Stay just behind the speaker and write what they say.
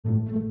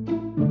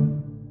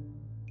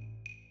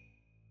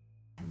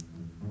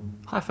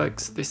Hi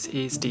folks, this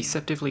is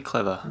Deceptively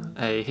Clever,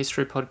 a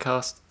history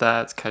podcast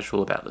that's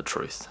casual about the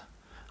truth.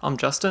 I'm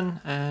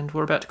Justin, and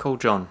we're about to call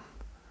John.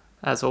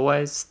 As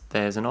always,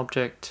 there's an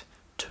object,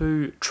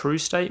 2 true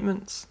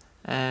statements,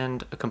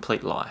 and a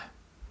complete lie.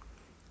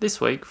 This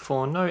week,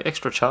 for no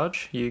extra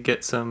charge, you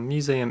get some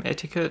museum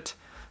etiquette,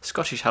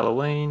 Scottish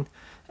Halloween,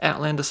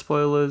 Outlander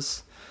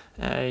spoilers,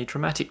 a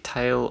dramatic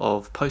tale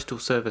of postal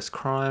service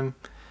crime,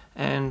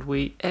 and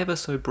we ever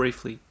so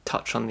briefly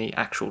touch on the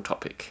actual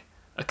topic,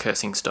 a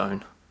cursing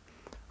stone.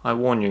 I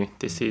warn you,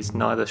 this is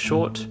neither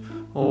short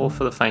or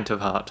for the faint of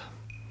heart.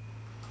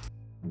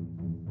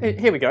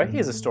 Here we go.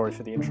 Here's a story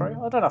for the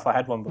intro. I don't know if I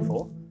had one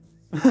before.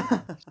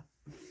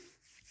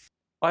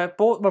 I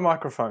bought my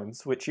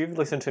microphones, which you've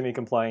listened to me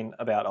complain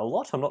about a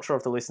lot. I'm not sure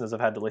if the listeners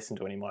have had to listen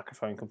to any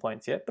microphone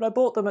complaints yet, but I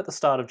bought them at the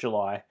start of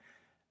July,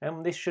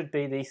 and this should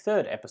be the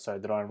 3rd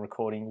episode that I'm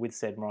recording with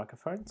said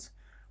microphones.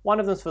 One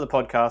of them's for the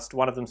podcast,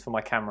 one of them's for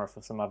my camera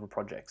for some other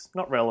projects.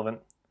 Not relevant,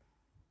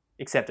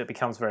 except it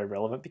becomes very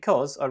relevant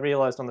because I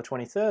realised on the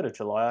 23rd of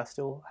July I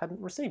still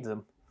hadn't received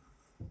them.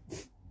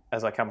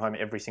 As I come home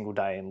every single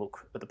day and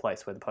look at the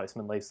place where the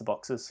postman leaves the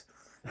boxes.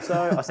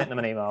 So I sent them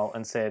an email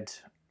and said,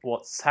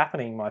 "What's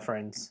happening, my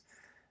friends?"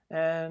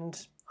 And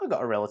I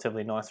got a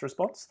relatively nice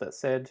response that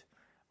said,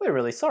 "We're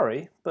really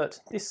sorry, but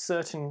this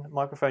certain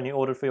microphone you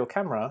ordered for your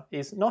camera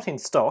is not in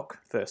stock,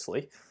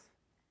 firstly,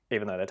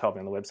 even though they told me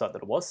on the website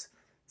that it was.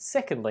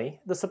 Secondly,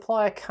 the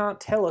supplier can't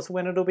tell us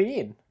when it'll be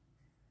in.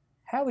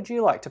 How would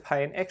you like to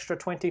pay an extra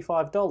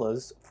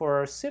 $25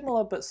 for a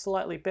similar but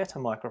slightly better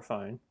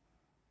microphone?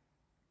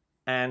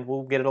 And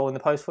we'll get it all in the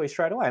post for you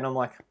straight away." And I'm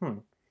like,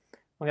 I'm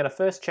going to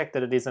first check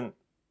that it isn't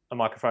a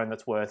microphone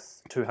that's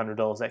worth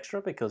 $200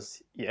 extra,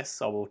 because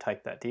yes, I will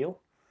take that deal.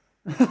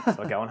 So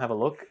I go and have a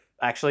look.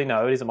 Actually,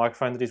 no, it is a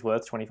microphone that is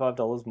worth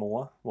 $25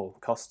 more. Well,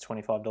 costs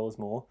 $25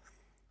 more.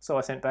 So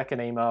I sent back an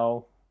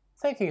email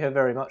thanking her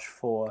very much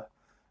for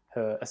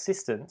her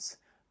assistance,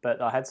 but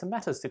I had some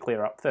matters to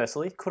clear up.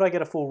 Firstly, could I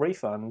get a full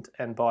refund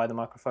and buy the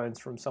microphones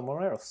from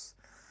somewhere else?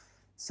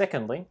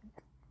 Secondly,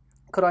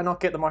 could I not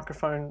get the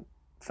microphone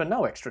for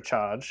no extra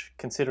charge,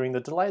 considering the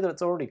delay that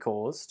it's already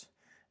caused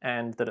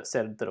and that it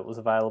said that it was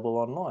available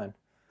online?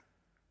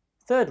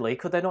 Thirdly,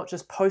 could they not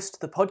just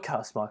post the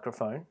podcast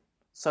microphone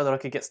so that I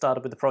could get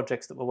started with the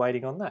projects that were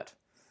waiting on that?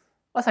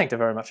 I thanked her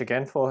very much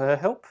again for her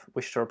help,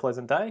 wished her a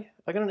pleasant day.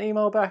 I got an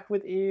email back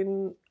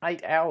within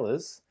 8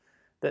 hours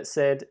that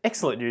said,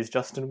 "Excellent news,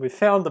 Justin, we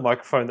found the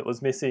microphone that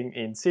was missing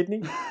in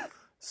Sydney.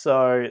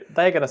 So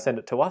they're going to send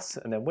it to us,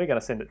 and then we're going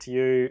to send it to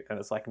you." And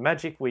it's like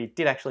magic, we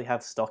did actually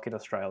have stock in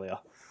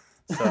Australia.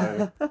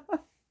 So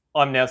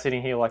I'm now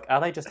sitting here like, are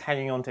they just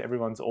hanging on to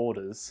everyone's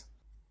orders,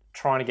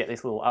 trying to get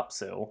this little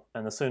upsell,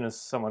 and as soon as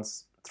someone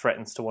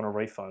threatens to want a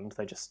refund,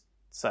 they just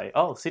say,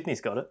 "Oh, Sydney's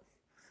got it."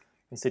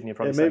 And Sydney are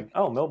probably saying,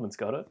 "Oh, Melbourne's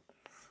got it."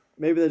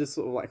 Maybe they're just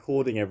sort of like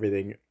hoarding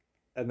everything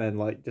and then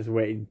like just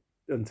waiting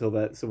until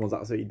someone's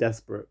absolutely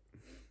desperate.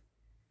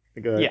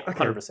 They go, Yeah,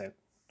 okay. 100%.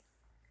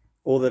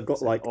 Or they've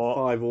got like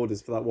 5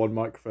 orders for that one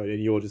microphone and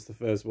you're just the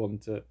first one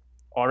to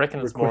I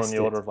reckon it's more on request the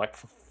it. order of like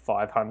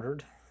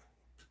 500.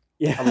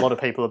 Yeah. A lot of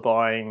people are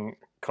buying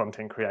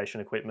content creation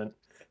equipment.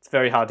 It's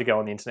very hard to go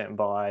on the internet and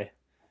buy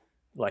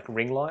like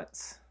ring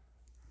lights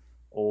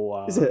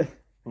or Is it?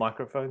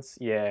 microphones.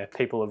 Yeah,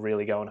 people are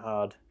really going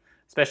hard,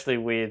 especially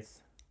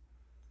with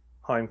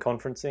home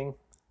conferencing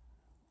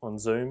on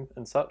Zoom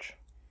and such.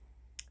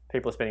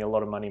 People are spending a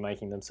lot of money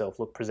making themselves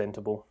look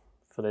presentable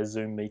for their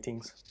Zoom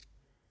meetings.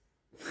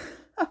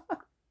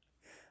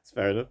 That's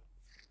fair enough.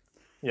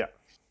 Yeah.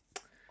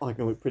 I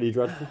can look pretty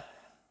dreadful.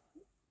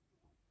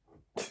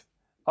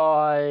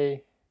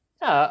 I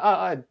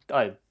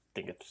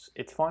think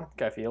it's fine.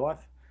 Go for your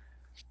life.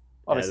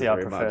 Obviously, Yeah, I it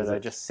doesn't really prefer matter, they does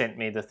it? just sent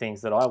me the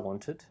things that I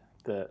wanted,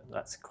 but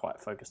that's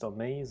quite focused on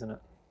me, isn't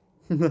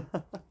it?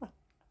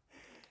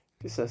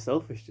 Just so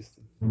selfish,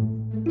 Justin.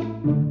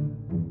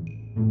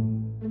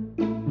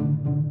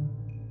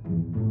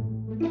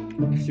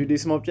 Should we do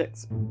some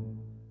objects?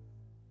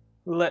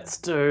 Let's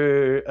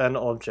do an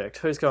object.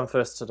 Who's going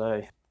first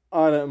today?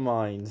 I don't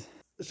mind.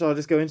 Shall I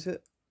just go into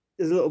it?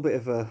 There's a little bit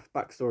of a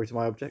backstory to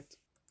my object.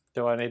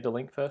 Do I need the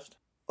link first?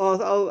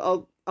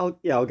 I'll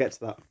get to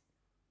that.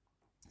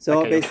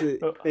 So Okay.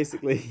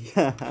 basically,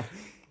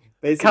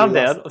 Calm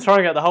down. I'm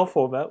throwing out the whole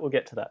format. We'll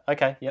get to that.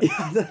 Okay. Yep.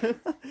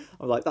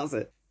 I'm like, that's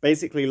it.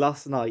 Basically,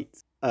 last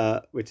night,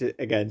 which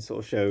again sort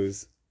of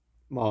shows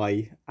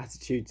my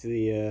attitude to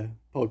the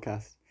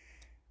podcast.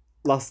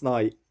 Last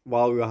night,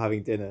 while we were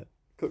having dinner,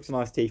 cooked a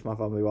nice tea for my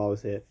family while I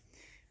was here,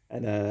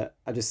 and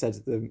I just said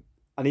to them,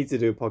 "I need to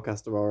do a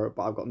podcast tomorrow,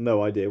 but I've got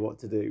no idea what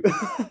to do."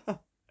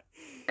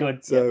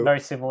 Good. So, yeah,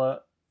 very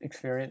similar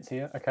experience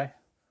here. Okay.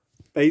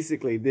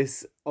 Basically,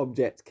 this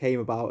object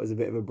came about as a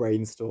bit of a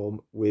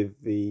brainstorm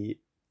with the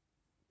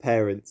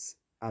parents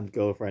and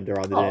girlfriend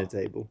around the dinner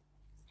table.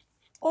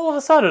 All of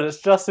a sudden, it's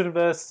Justin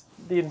versus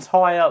the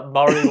entire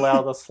Murray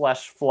Lowther /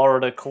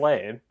 Florida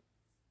clan.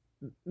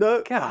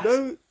 No, Gosh.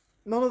 no,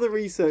 none of the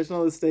research,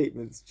 none of the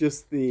statements,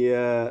 just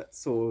the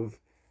sort of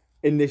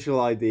initial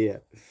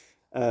idea.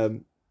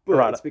 but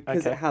Right, it's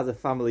because okay. it has a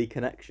family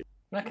connection,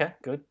 Okay,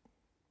 good.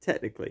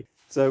 technically.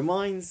 So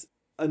mine's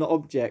an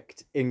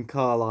object in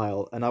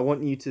Carlisle, and I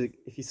want you to,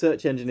 if your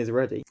search engine is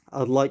ready,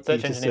 I'd like you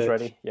Search to engine is search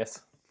ready.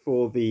 Yes.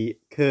 for the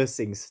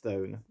cursing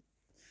stone.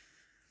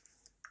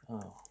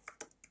 Oh,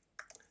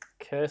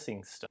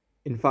 cursing stone.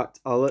 In fact,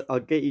 I'll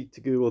get you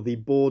to Google the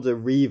Border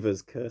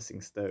Reivers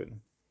cursing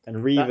stone, and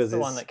That's Reivers the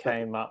is one that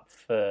came up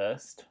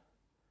first.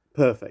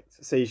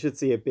 perfect. So you should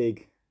see a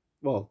big.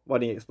 Well, why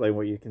don't you explain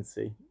what you can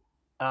see?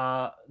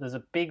 There's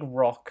a big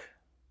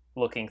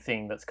rock-looking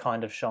thing that's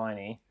kind of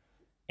shiny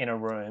in a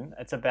room.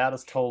 It's about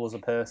as tall as a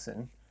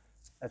person.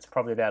 It's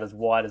probably about as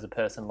wide as a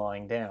person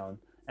lying down,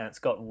 and it's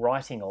got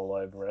writing all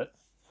over it.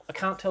 I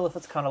can't tell if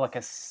it's kind of like a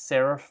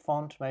serif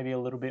font, maybe a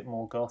little bit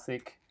more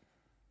gothic.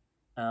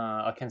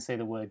 I can see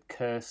the word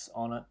curse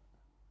on it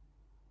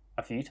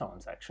a few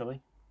times,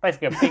 actually.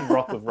 Basically, a big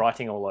rock with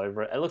writing all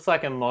over it. It looks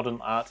like a modern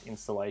art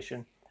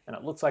installation, and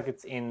it looks like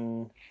it's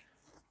in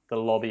the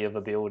lobby of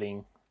a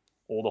building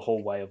or the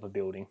hallway of a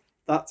building.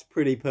 That's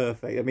pretty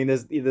perfect. I mean,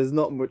 there's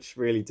not much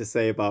really to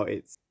say about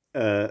its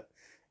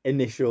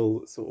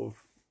initial sort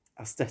of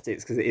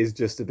aesthetics because it is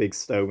just a big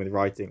stone with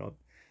writing on.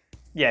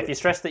 Yeah, if you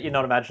stress that you're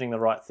not imagining the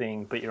right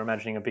thing, but you're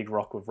imagining a big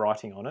rock with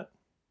writing on it,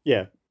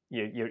 Yeah.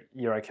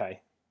 you're okay.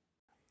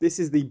 This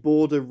is the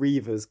Border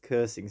Reivers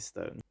cursing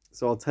stone.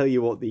 So I'll tell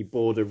you what the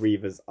Border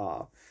Reivers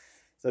are.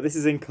 So this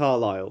is in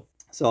Carlisle.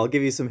 So I'll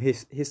give you some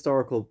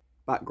historical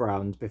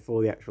background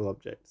before the actual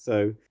object.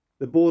 So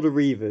the Border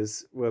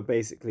Reivers were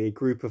basically a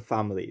group of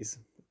families.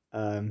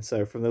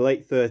 So from the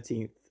late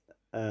 13th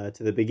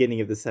to the beginning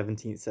of the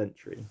 17th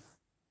century,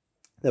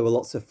 there were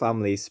lots of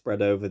families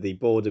spread over the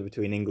border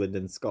between England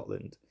and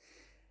Scotland.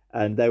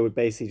 And there would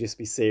basically just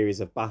be series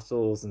of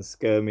battles and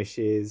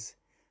skirmishes,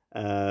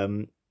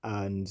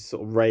 and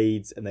sort of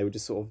raids, and they would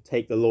just sort of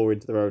take the law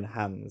into their own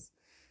hands,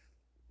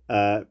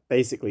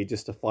 basically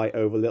just to fight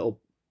over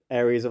little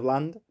areas of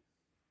land.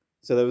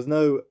 So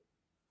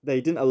they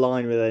didn't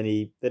align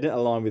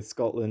with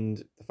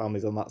Scotland, the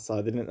families on that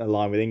side. They didn't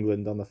align with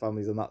England on the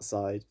families on that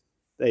side.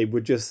 They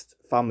were just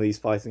families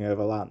fighting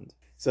over land.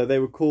 So they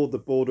were called the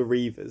Border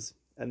Reivers,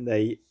 and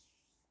they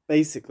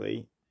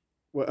basically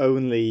were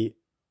only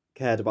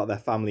cared about their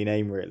family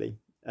name, really.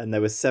 And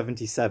there were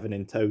 77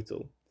 in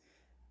total.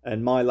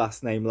 And my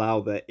last name,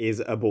 Lowther,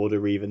 is a Border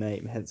Reiver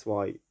name, hence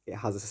why it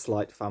has a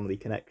slight family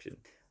connection.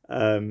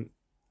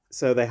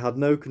 So they had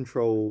no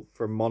control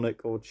from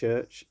monarch or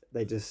church.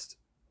 They just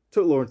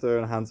took law into their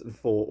own hands and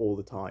fought all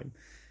the time.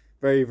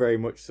 Very, very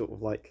much sort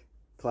of like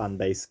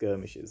clan-based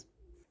skirmishes.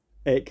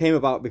 It came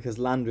about because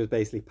land was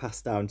basically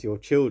passed down to your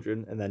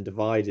children and then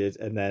divided,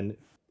 and then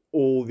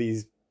all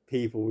these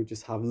people would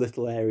just have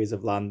little areas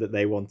of land that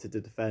they wanted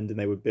to defend, and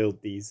they would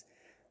build these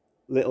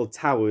little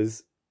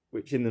towers,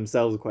 which in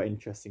themselves were quite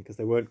interesting because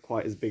they weren't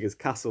quite as big as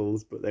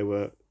castles, but they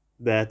were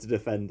there to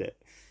defend it.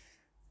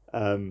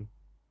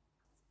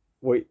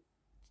 Wait,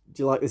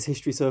 do you like this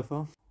history so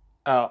far?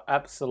 Oh,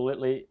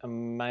 absolutely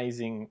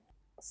amazing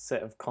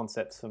set of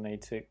concepts for me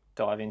to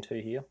dive into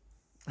here.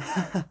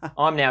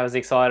 I'm now as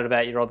excited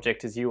about your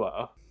object as you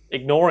are,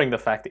 ignoring the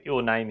fact that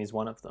your name is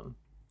one of them.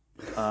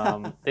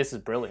 This is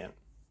brilliant.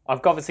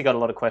 I've obviously got a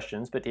lot of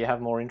questions, but do you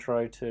have more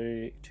intro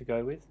to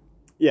go with?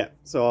 Yeah,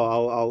 so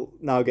I'll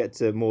now get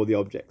to more of the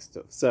object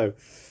stuff. So,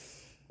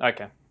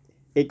 Okay.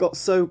 it got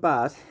so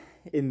bad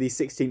in the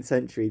 16th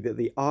century that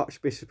the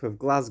Archbishop of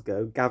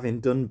Glasgow, Gavin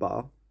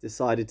Dunbar,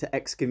 decided to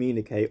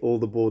excommunicate all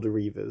the Border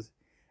Reivers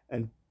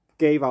and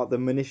gave out the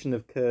monition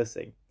of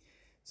cursing.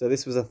 So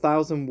this was a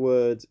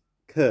 1,000-word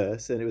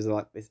curse, and it was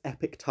like this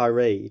epic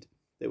tirade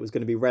that was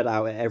going to be read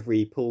out at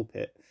every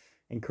pulpit,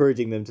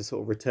 encouraging them to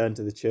sort of return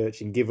to the church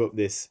and give up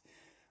this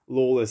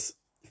lawless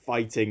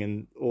fighting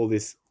and all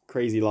this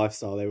crazy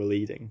lifestyle they were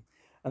leading.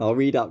 And I'll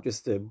read out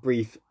just a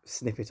brief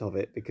snippet of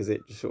it because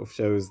it just sort of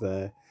shows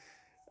their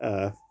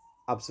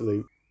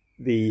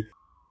the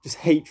just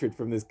hatred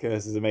from this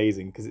curse is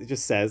amazing, because it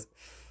just says,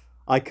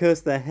 I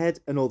curse their head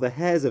and all the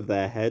hairs of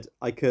their head.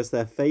 I curse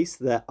their face,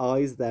 their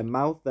eyes, their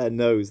mouth, their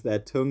nose, their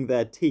tongue,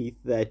 their teeth,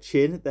 their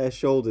chin, their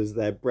shoulders,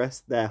 their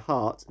breast, their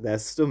heart, their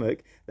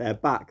stomach, their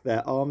back,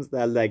 their arms,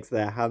 their legs,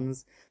 their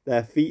hands,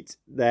 their feet,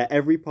 their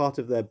every part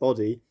of their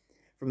body,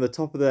 from the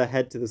top of their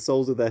head to the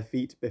soles of their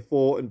feet,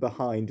 before and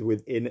behind,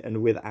 within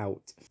and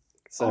without.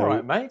 So, All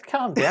right, mate,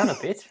 calm down a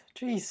bit.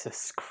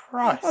 Jesus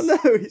Christ. I know,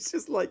 it's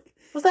just like...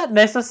 Was that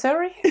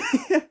necessary?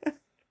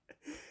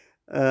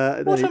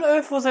 What What on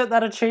earth was it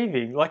that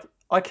achieving? Like,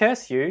 I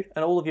curse you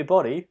and all of your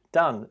body.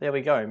 Done. There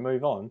we go.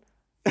 Move on.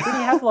 Did he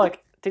have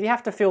did he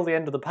have to fill the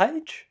end of the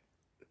page?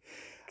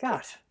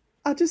 God.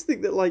 I just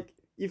think that, like,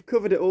 you've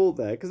covered it all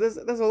there, because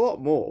there's a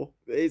lot more.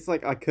 It's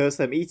like, I curse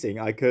them eating,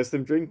 I curse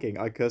them drinking,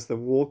 I curse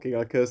them walking,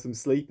 I curse them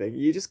sleeping.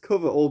 You just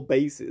cover all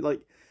bases,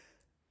 like,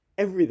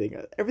 everything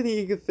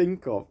you can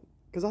think of.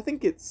 Because I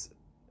think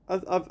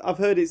I've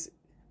heard it's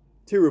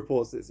two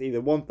reports. It's either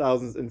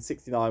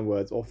 1,069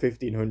 words or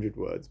 1,500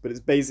 words, but it's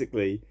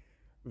basically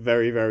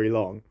very, very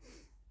long.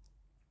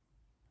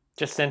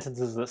 Just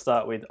sentences that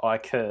start with I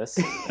curse,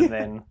 and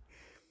then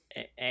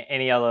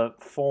any other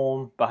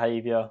form,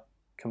 behaviour,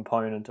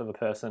 component of a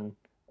person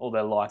all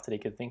their life that he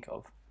could think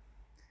of.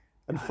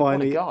 And What a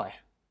finally, guy.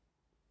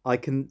 I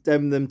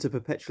condemn them to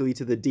perpetually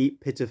to the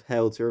deep pit of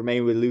hell to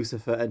remain with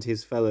Lucifer and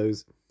his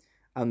fellows,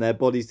 and their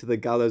bodies to the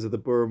gallows of the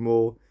Borough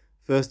Moor,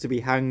 first to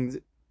be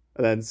hanged,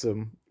 and then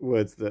some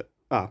words that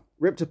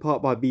ripped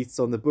apart by beasts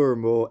on the Borough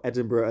Moor,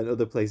 Edinburgh, and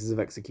other places of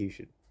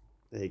execution.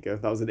 There you go.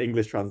 That was an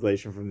English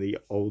translation from the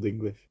Old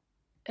English.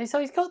 And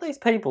so he's got these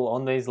people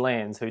on these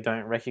lands who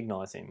don't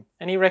recognise him,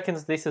 and he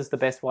reckons this is the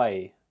best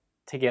way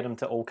to get them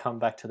to all come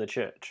back to the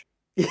church.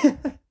 Yeah,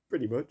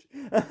 pretty much.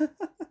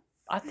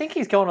 I think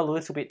he's gone a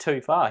little bit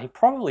too far. He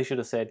probably should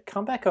have said,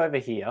 come back over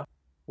here,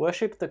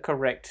 worship the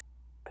correct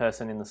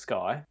person in the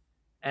sky,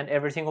 and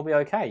everything will be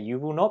okay. You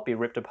will not be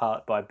ripped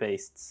apart by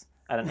beasts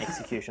at an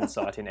execution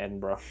site in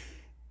Edinburgh.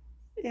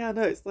 Yeah,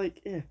 no, it's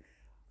like, yeah.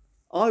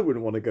 I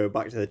wouldn't want to go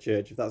back to the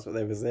church if that's what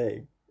they were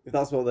saying. If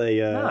that's what they...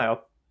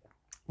 No.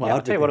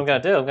 I'll tell you what I'm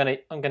going to do.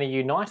 I'm going to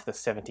unite the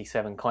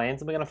 77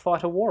 clans and we're going to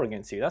fight a war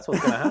against you. That's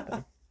what's going to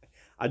happen.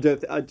 I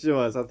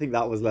think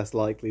that was less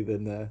likely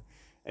than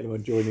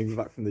anyone joining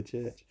back from the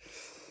church.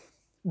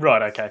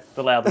 Right, okay.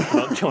 The Loudons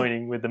not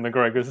joining with the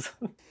McGregors.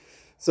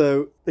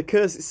 So the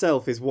curse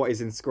itself is what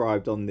is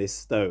inscribed on this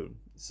stone.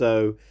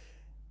 So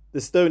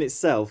the stone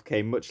itself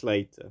came much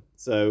later.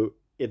 So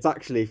it's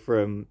actually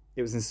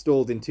it was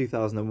installed in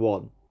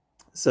 2001.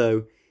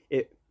 So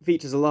it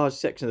features a large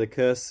section of the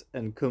curse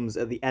and comes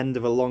at the end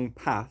of a long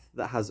path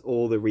that has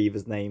all the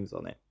Reivers' names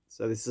on it.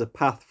 So this is a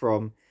path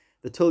from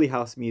the Tully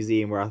House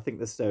Museum, where I think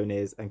the stone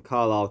is, and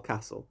Carlisle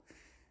Castle.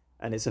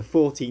 And it's a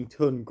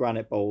 14-ton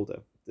granite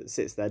boulder that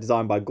sits there,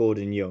 designed by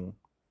Gordon Young.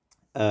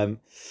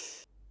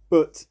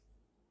 But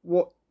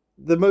what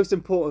the most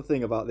important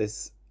thing about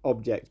this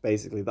object,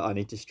 basically, that I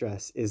need to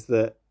stress is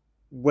that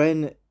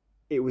when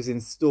it was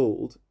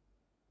installed,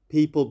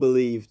 people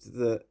believed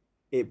that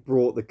it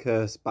brought the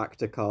curse back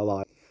to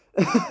Carlisle.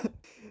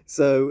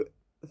 So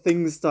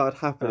things started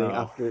happening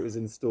after it was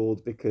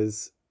installed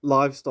because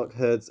livestock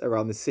herds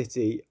around the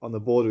city on the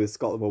border with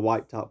Scotland were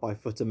wiped out by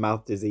foot and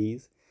mouth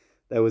disease.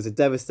 There was a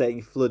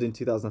devastating flood in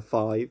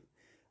 2005.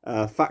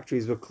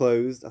 Factories were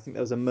closed. I think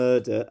there was a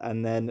murder.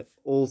 And then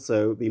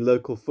also the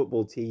local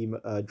football team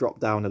dropped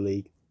down a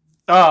league.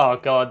 Oh,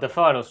 God, the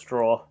final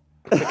straw.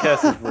 The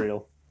curse is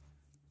real.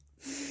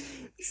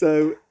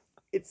 So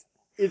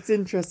it's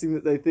interesting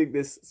that they think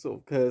this sort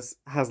of curse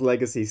has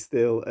legacy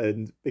still,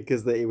 and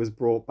because it was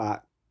brought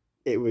back,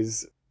 it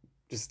was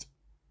just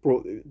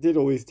did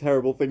all these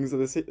terrible things to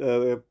the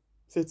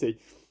city.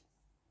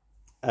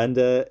 And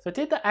so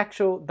did that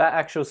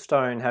actual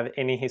stone have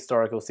any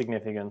historical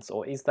significance,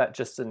 or is that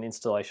just an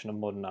installation of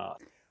modern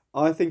art?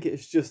 I think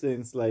it's just an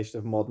installation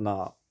of modern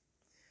art.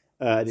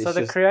 So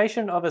the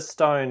creation of a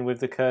stone with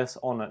the curse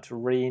on it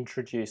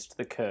reintroduced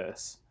the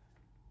curse,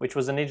 which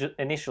was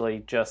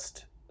initially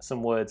just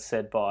some words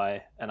said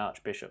by an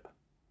archbishop.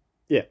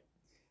 Yeah.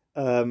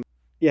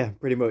 Yeah,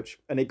 pretty much.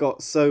 And it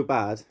got so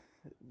bad,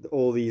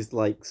 all these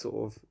like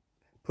sort of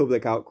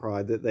public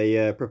outcry, that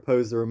they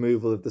proposed the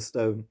removal of the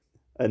stone.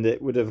 And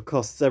it would have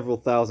cost several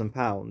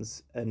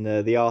 £1,000s. And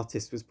the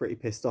artist was pretty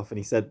pissed off. And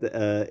he said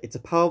that it's a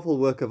powerful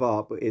work of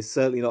art, but it's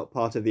certainly not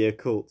part of the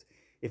occult.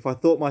 If I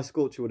thought my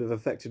sculpture would have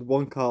affected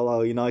one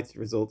Carlisle United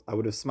result, I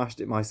would have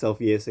smashed it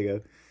myself years ago.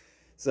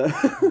 So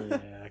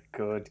yeah,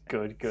 good.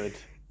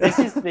 This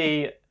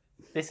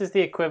is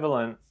the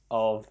equivalent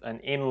of an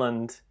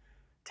inland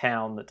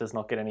town that does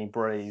not get any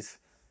breeze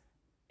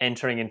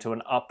entering into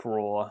an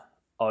uproar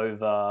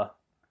over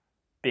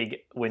big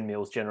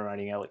windmills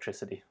generating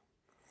electricity.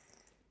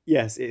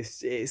 Yes,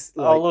 it's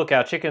like, oh, look,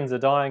 our chickens are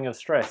dying of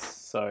stress,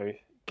 so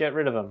get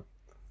rid of them.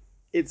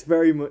 It's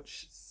very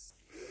much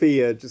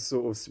fear just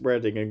sort of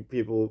spreading and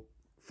people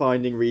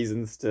finding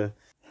reasons to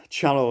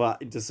channel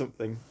that into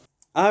something.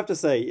 I have to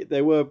say,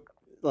 they were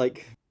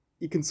like,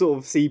 you can sort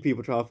of see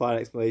people trying to find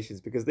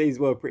explanations because these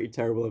were pretty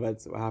terrible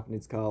events that were happening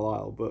to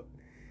Carlisle, but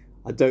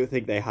I don't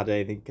think they had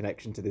anything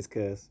connection to this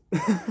curse.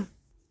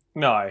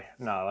 No,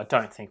 I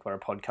don't think we're a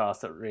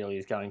podcast that really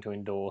is going to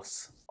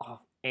endorse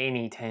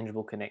any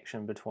tangible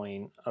connection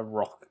between a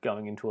rock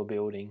going into a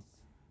building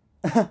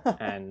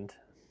and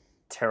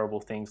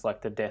terrible things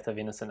like the death of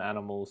innocent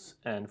animals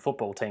and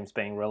football teams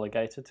being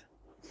relegated.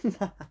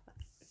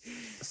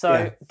 So,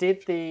 yeah.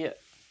 Did the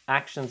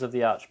actions of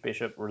the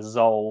Archbishop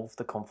resolve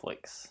the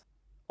conflicts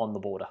on the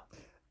border?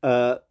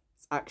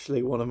 It's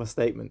actually one of my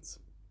statements.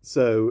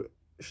 So,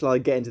 shall I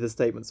get into the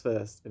statements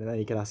first, and then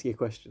you can ask your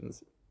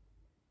questions?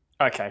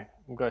 Okay,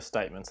 we'll go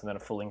statements and then a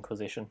full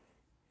inquisition.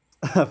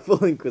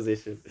 Full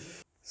inquisition.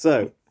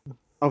 So,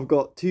 I've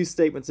got two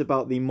statements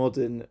about the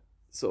modern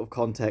sort of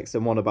context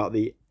and one about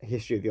the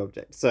history of the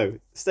object. So,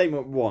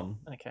 statement one.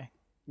 Okay.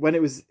 When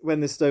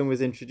the stone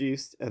was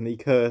introduced and the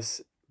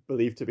curse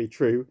believed to be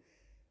true,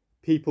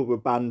 people were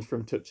banned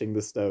from touching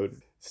the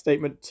stone.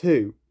 Statement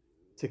two.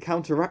 To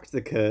counteract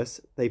the curse,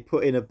 they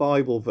put in a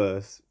Bible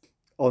verse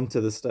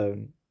onto the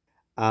stone.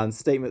 And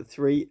statement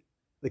three.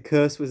 The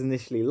curse was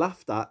initially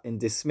laughed at and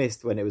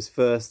dismissed when it was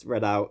first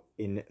read out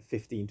in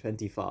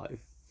 1525.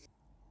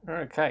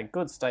 Okay,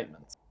 good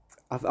statements.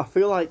 I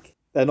feel like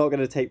they're not going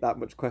to take that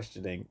much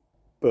questioning,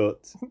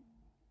 but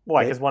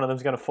Why? Because one of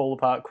them's going to fall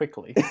apart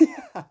quickly.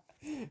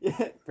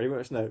 yeah, pretty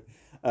much no.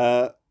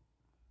 But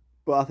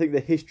I think the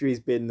history's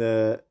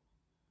been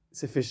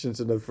sufficient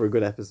enough for a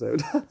good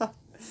episode.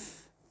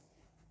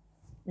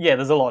 Yeah,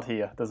 there's a lot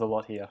here.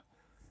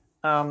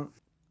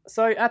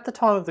 So at the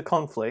time of the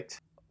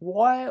conflict,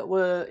 why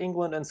were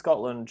England and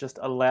Scotland just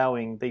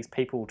allowing these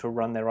people to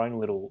run their own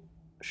little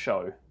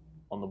show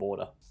on the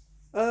border?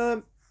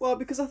 Well,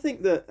 because I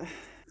think that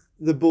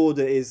the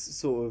border is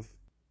sort of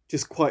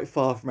just quite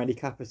far from any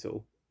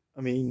capital.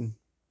 I mean,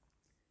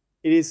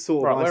 it is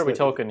sort of Right, where are we isolated.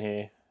 talking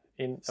here?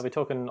 Are we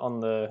talking on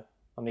the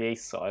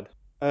east side?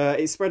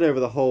 It's spread over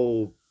the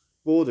whole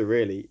border,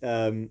 really,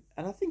 and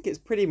I think it's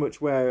pretty much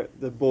where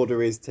the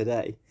border is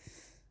today.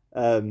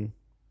 Well,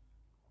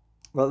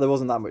 there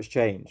wasn't that much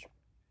change,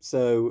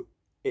 so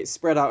it's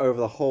spread out over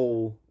the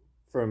whole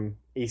from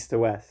east to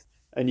west,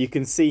 and you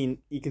can see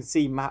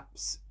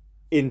maps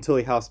in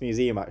Tully House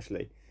Museum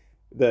actually,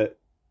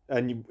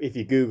 if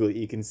you Google it,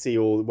 you can see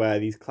all where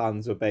these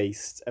clans were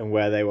based and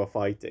where they were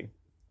fighting.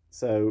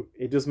 So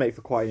it does make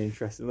for quite an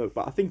interesting look,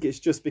 but I think it's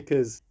just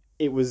because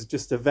it was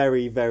just a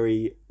very,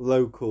 very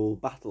local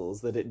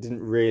battles that it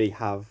didn't really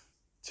have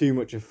too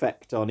much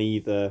effect on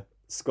either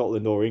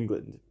Scotland or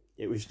England.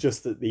 It was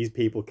just that these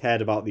people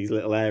cared about these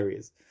little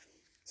areas.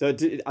 So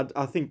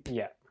I think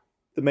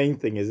the main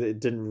thing is it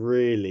didn't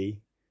really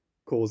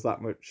cause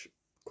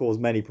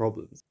many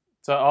problems.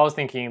 So I was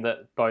thinking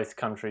that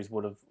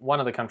one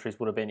of the countries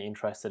would have been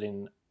interested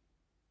in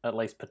at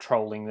least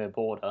patrolling their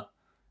border.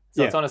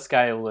 So it's on a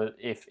scale that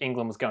if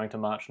England was going to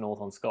march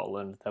north on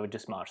Scotland, they would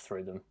just march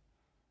through them.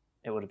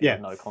 It would have been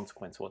of no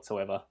consequence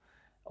whatsoever.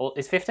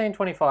 Is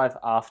 1525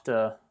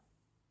 after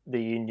the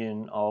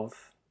union of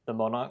the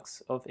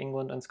monarchs of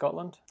England and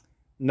Scotland?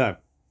 No.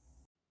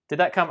 Did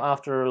that come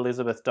after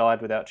Elizabeth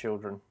died without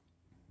children?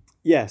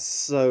 Yes,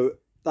 so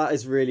that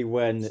is really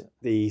when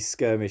the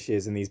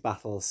skirmishes and these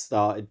battles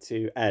started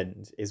to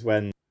end, is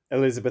when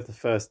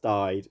Elizabeth I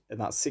died, and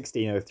that's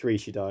 1603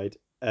 she died,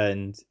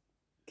 and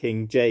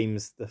King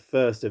James I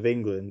of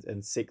England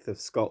and VI of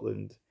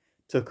Scotland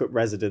took up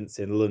residence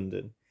in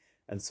London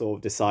and sort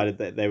of decided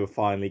that they were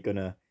finally going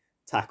to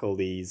tackle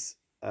these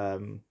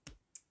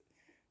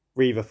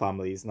Reaver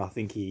families. And I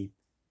think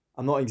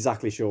I'm not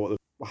exactly sure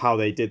how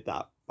they did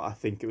that, but I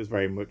think it was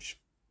very much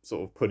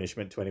sort of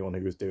punishment to anyone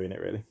who was doing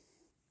it, really.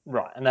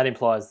 Right, and that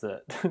implies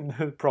that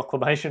the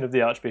proclamation of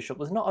the Archbishop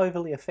was not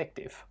overly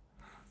effective.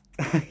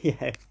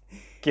 Yeah.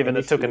 Given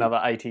it took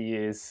another 80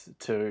 years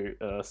to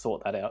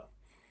sort that out.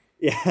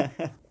 Yeah.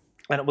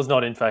 And it was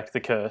not, in fact, the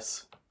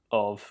curse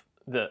of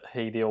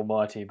he the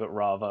Almighty, but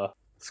rather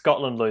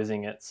Scotland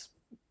losing its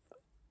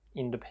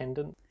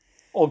independence,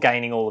 or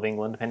gaining all of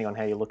England, depending on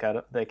how you look at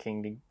it. Their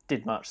king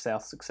did march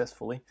south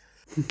successfully.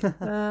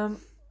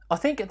 I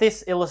think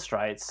this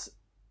illustrates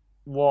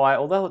why,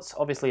 although it's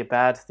obviously a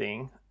bad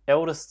thing,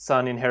 eldest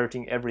son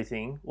inheriting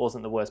everything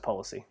wasn't the worst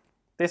policy.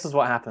 This is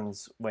what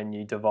happens when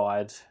you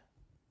divide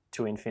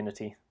to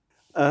infinity.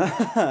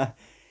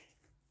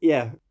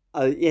 Yeah,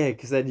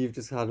 because then you've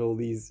just had all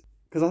these.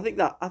 Because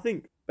I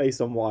think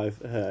based on what I've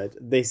heard,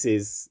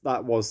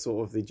 that was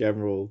sort of the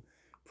general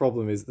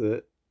problem, is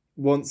that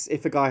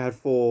if a guy had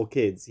 4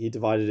 kids, he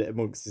divided it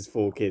amongst his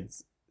 4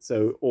 kids.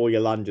 So all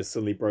your land just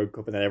suddenly broke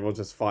up, and then everyone's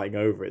just fighting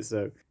over it.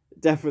 So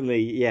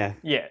definitely, yeah.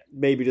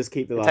 Maybe just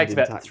keep the land intact. It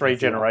takes about 3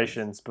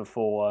 generations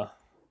before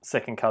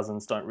second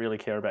cousins don't really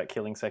care about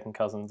killing second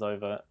cousins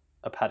over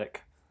a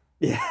paddock.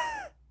 Yeah,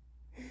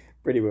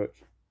 pretty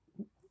much.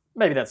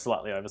 Maybe that's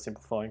slightly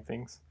oversimplifying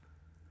things.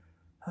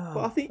 But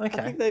I think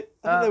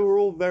they were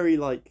all very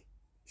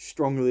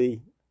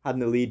strongly had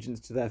an allegiance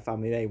to their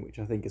family name, which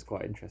I think is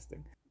quite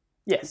interesting.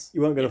 Yes,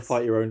 you weren't going to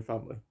fight your own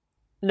family.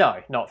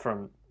 No,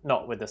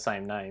 not with the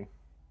same name.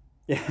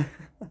 Yeah,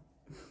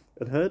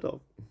 unheard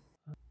of.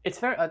 It's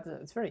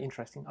very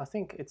interesting. I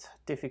think it's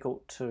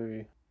difficult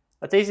to.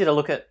 It's easy to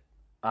look at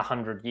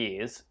 100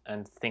 years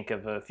and think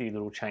of a few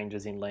little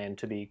changes in land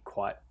to be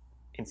quite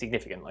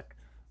insignificant. Like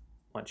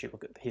once you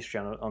look at the history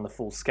on the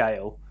full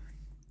scale,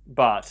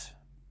 but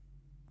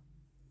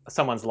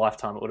someone's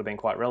lifetime it would have been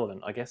quite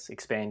relevant, I guess,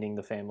 expanding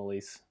the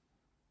families,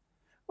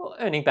 or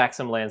earning back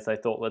some lands they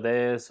thought were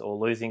theirs, or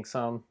losing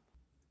some.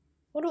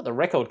 I wonder what the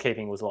record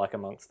keeping was like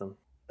amongst them.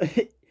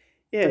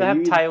 Yeah, do they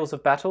have tales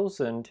of battles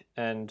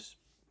and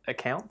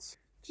accounts?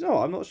 Do you know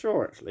what? I'm not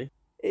sure actually.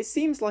 It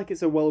seems like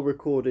it's a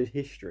well-recorded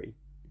history,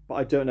 but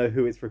I don't know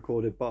who it's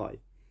recorded by.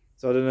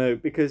 So I don't know,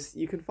 because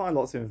you can find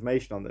lots of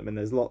information on them, and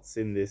there's lots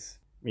in this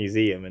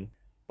museum,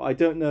 but I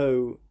don't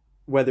know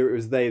whether it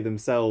was they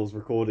themselves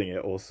recording it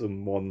or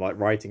someone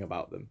writing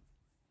about them.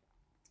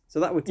 So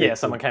that would take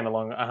someone came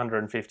along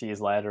 150 years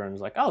later and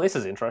was like, "Oh, this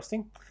is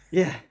interesting."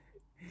 Yeah.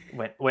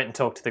 Went and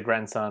talked to the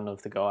grandson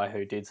of the guy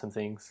who did some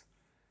things.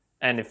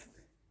 And if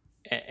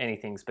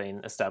anything's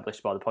been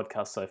established by the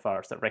podcast so far,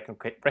 it's that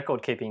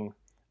record keeping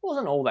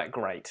wasn't all that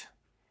great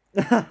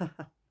in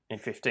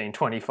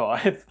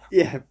 1525.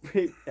 Yeah,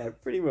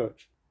 pretty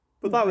much.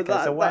 But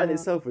that in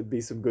itself would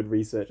be some good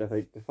research, I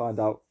think, to find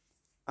out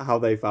how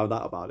they found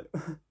out about it.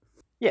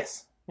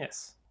 Yes,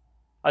 yes.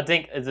 I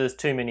think there's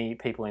too many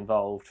people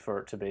involved for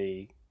it to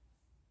be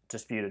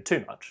disputed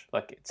too much.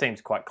 Like, it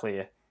seems quite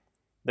clear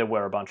there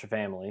were a bunch of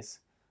families.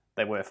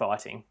 They were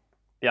fighting.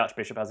 The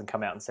Archbishop hasn't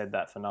come out and said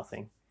that for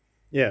nothing.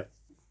 Yeah.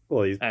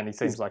 Well, And he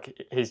seems like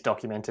he's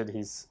documented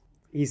his...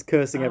 he's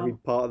cursing every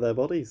part of their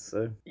bodies,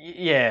 so...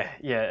 Yeah,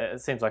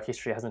 it seems like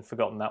history hasn't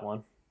forgotten that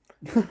one.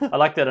 I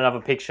like that another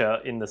picture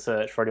in the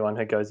search, for anyone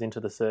who goes into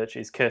the search,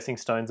 is Cursing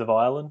Stones of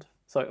Ireland.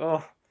 It's like,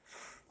 oh,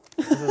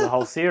 this is a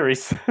whole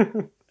series.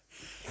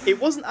 It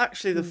wasn't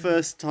actually the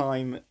first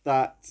time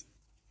that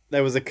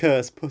there was a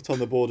curse put on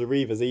the Border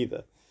Reivers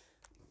either.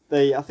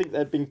 I think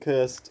they'd been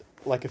cursed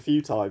like a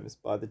few times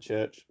by the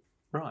church.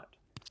 Right.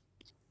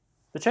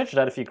 The church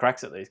had a few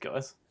cracks at these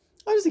guys.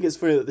 I just think it's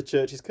funny that the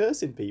church is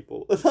cursing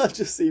people. That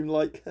just seemed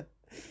like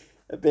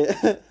a bit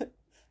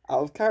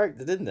out of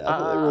character, didn't it? I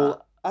thought they were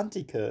all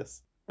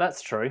anti-curse.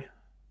 That's true.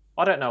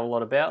 I don't know a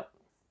lot about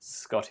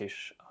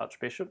Scottish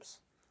archbishops.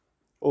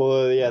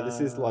 Although, yeah, this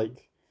is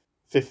like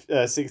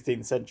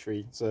 16th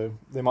century, so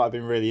they might have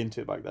been really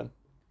into it back then.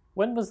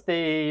 When was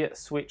the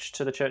switch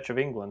to the Church of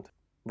England,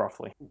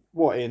 roughly?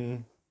 What,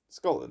 in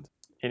Scotland?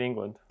 In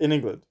England. In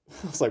England.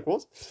 I was like,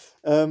 what?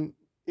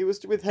 It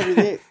was with Henry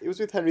VIII. It was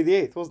with Henry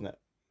VIII, wasn't it?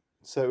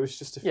 So it was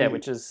just a few... Yeah,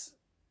 which is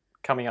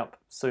coming up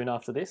soon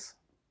after this,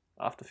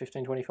 after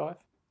 1525.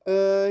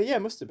 Yeah,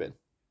 it must have been.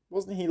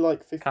 Wasn't he like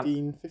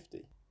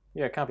 1550?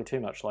 Yeah, it can't be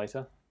too much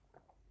later.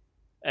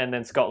 And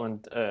then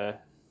Scotland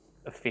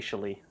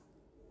officially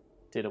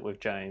did it with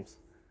James.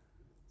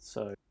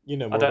 So You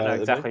know more I don't know about it than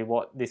me. exactly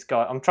what this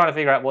guy... I'm trying to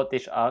figure out what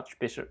this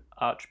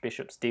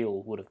archbishop's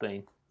deal would have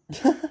been.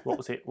 What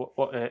was it?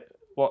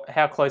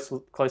 How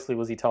closely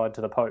was he tied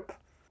to the Pope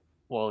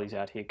while he's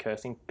out here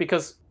cursing?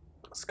 Because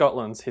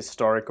Scotland's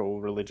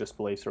historical religious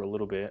beliefs are a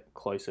little bit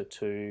closer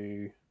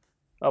to...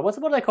 what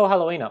do they call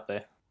Halloween up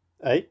there?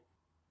 Hey?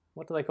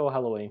 What do they call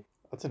Halloween?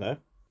 I don't know.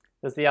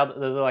 There's the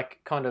like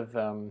kind of...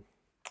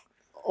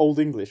 Old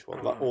English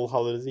one, like All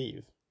Hallows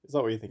Eve. Is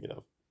that what you're thinking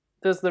of?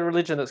 There's the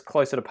religion that's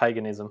closer to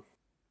paganism.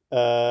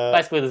 Uh,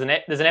 Basically,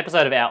 there's an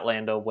episode of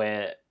Outlander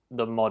where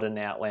the modern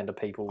Outlander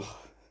people,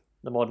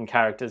 the modern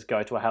characters,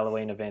 go to a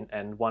Halloween event,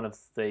 and one of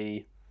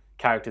the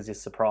characters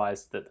is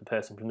surprised that the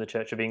person from the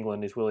Church of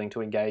England is willing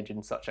to engage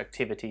in such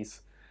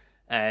activities,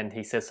 and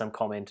he says some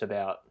comment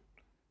about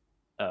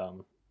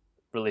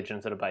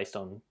religions that are based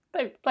on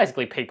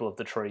basically people of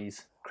the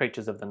trees,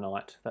 creatures of the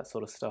night, that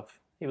sort of stuff.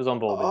 He was on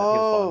board with it. He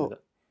was fine with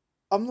it.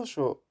 I'm not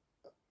sure.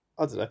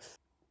 I don't know.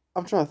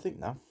 I'm trying to think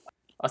now.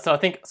 So I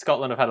think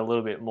Scotland have had a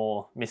little bit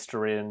more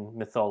mystery and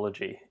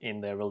mythology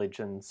in their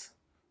religions.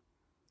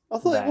 I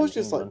thought it was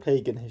than just England. like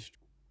pagan history.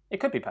 It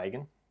could be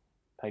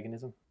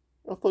paganism.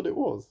 I thought it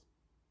was.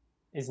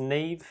 Is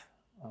Neve?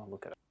 Oh,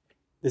 look at it.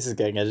 This is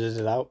getting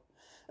edited out.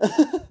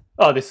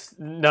 Oh,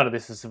 none of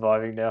this is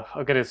surviving now.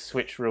 I've got to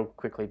switch real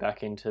quickly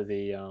back into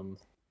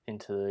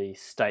the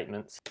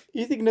statements. Are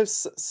you thinking of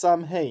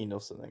Sam Hain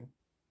or something?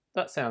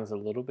 That sounds a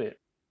little bit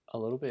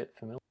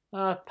familiar.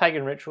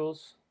 Pagan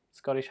rituals,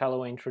 Scottish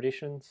Halloween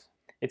traditions.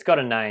 It's got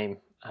a name,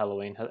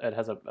 Halloween. It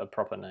has a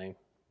proper name,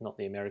 not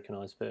the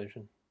Americanized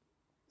version.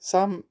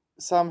 Sam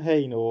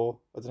Hain, or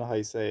I don't know how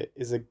you say it,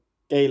 is a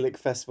Gaelic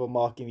festival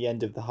marking the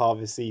end of the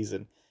harvest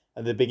season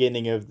and the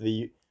beginning of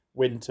the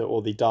winter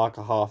or the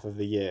darker half of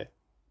the year.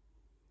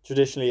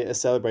 Traditionally, it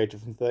is celebrated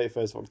from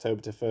 31st of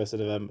October to 1st of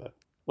November.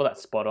 Well,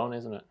 that's spot on,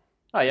 isn't it?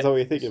 Oh, yeah. Is that what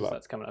you're thinking about?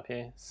 That's coming up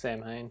here.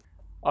 Sam Hain.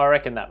 I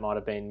reckon that might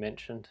have been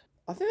mentioned.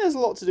 I think there's a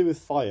lot to do with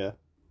fire.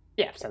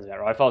 Yeah, sounds about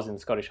right. If I was in the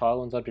Scottish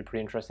Highlands, I'd be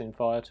pretty interested in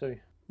fire too.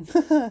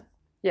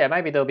 Yeah,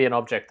 maybe there'll be an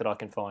object that I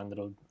can find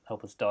that'll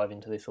help us dive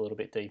into this a little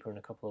bit deeper in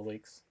a couple of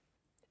weeks.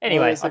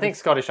 Anyway, I think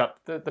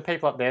the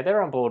people up there,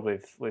 they're on board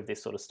with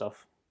this sort of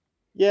stuff.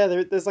 Yeah,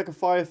 there's like a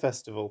fire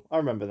festival. I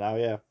remember now,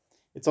 yeah.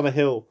 It's on a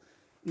hill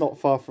not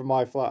far from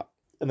my flat.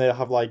 And they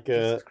have like...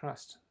 Jesus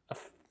Christ.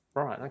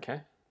 Right,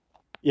 okay.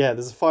 Yeah,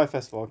 there's a fire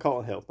festival on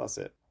Cotton Hill, that's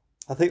it.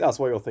 I think that's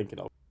what you're thinking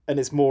of. And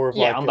it's more of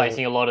I'm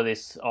basing a lot of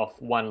this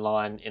off one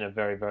line in a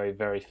very, very,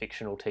 very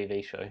fictional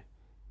TV show.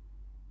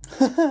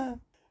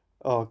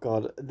 Oh,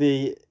 God.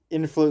 The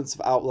influence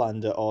of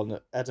Outlander on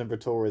Edinburgh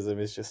tourism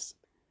is just...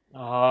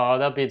 Oh,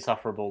 that'd be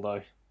insufferable,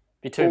 though.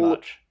 Be too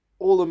much.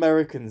 All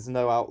Americans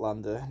know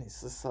Outlander, and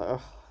it's just like...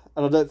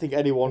 And I don't think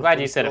anyone... I'm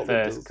glad you said it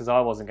first, because I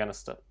wasn't going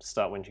to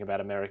start whinging about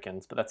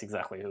Americans, but that's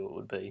exactly who it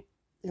would be.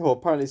 Yeah, well,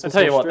 apparently it's I'll also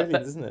tell you what,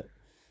 Australians, isn't it?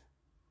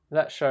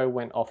 That show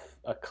went off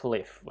a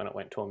cliff when it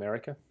went to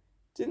America.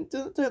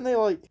 Don't they,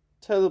 like,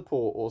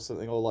 teleport or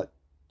something, or, like,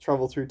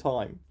 travel through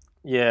time?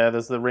 Yeah,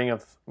 there's the Ring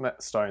of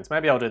Stones.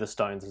 Maybe I'll do the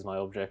stones as my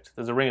object.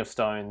 There's a Ring of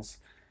Stones,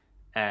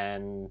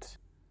 and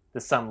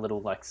there's some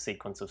little, like,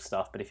 sequence of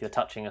stuff, but if you're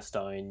touching a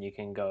stone, you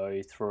can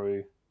go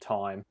through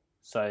time.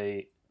 So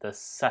the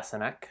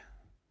Sassenach,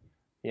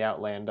 the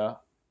Outlander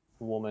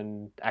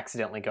woman,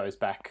 accidentally goes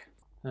back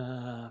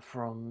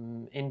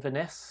from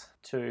Inverness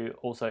to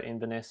also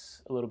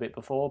Inverness a little bit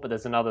before, but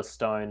there's another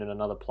stone in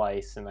another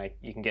place, and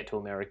you can get to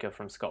America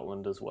from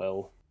Scotland as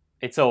well.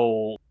 It's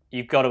all...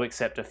 You've got to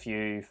accept a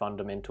few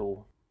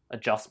fundamental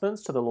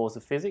adjustments to the laws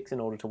of physics in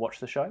order to watch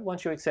the show.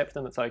 Once you accept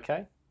them, it's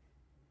okay.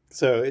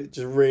 So it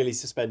just really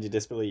suspends your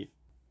disbelief.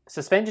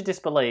 Suspend your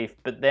disbelief,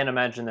 but then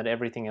imagine that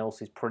everything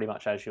else is pretty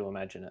much as you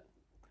imagine it.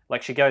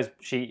 Like she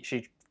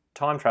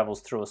time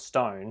travels through a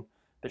stone,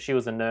 but she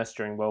was a nurse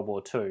during World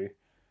War II,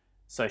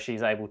 so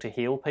she's able to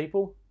heal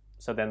people.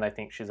 So then they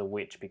think she's a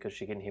witch because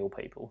she can heal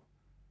people.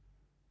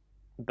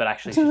 But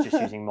actually she's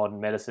just using modern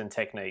medicine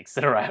techniques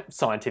that are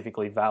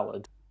scientifically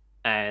valid.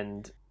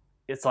 And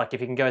it's like,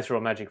 if you can go through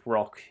a magic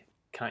rock,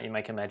 can't you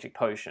make a magic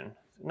potion?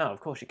 No, of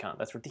course you can't.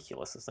 That's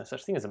ridiculous. There's no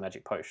such thing as a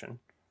magic potion.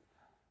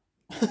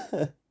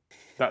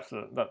 That's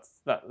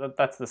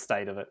the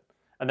state of it.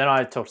 And then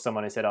I talked to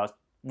someone who said,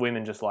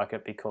 women just like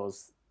it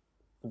because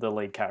the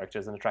lead character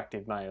is an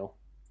attractive male.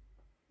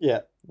 Yeah.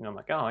 And I'm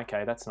like, oh,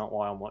 okay, that's not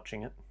why I'm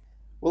watching it.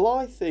 Well,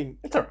 I think...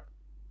 It's alright.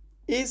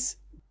 Is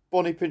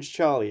Bonnie Prince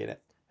Charlie in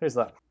it? Who's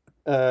that?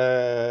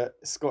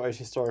 Scottish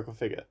historical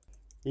figure.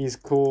 He's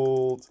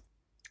called...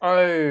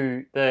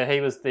 Oh,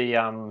 he was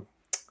the...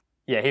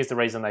 he's the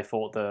reason they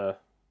tried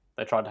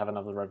to have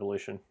another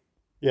revolution.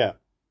 Yeah,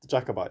 the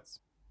Jacobites.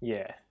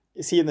 Yeah.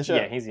 Is he in the show?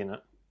 Yeah, he's in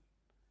it.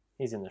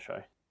 He's in the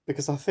show.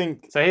 Because I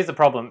think... So here's the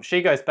problem.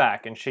 She goes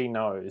back and she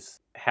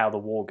knows how the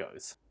war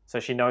goes. So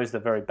she knows the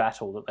very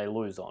battle that they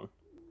lose on.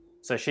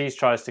 So she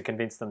tries to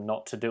convince them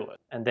not to do it.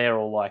 And they're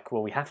all like,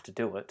 well, we have to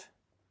do it.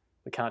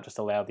 We can't just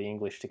allow the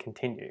English to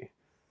continue.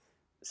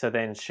 So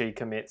then she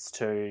commits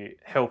to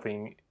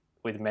helping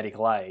with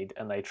medical aid,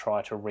 and they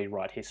try to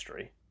rewrite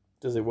history.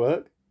 Does it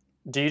work?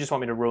 Do you just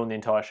want me to ruin the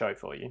entire show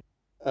for you?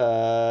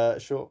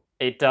 Sure.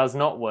 It does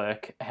not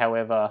work,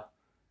 however...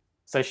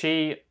 So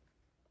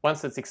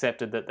once it's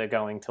accepted that they're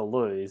going to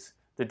lose,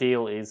 the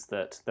deal is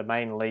that the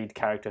main lead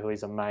character, who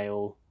is a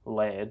male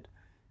led,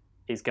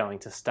 is going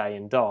to stay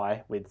and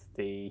die with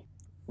the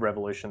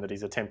revolution that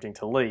he's attempting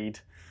to lead,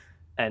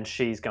 and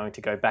she's going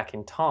to go back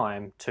in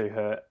time to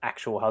her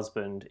actual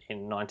husband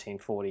in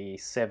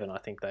 1947, I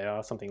think they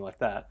are, something like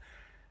that.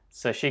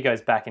 So she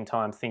goes back in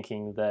time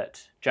thinking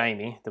that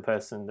Jamie, the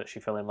person that she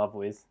fell in love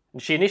with, and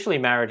she initially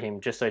married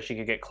him just so she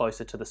could get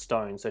closer to the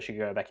stone, so she could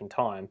go back in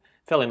time,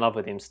 fell in love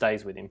with him,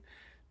 stays with him.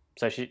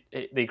 So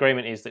the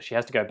agreement is that she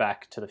has to go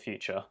back to the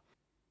future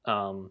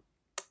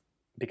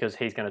because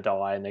he's going to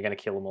die and they're going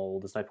to kill them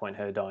all. There's no point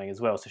in her dying as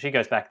well. So she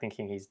goes back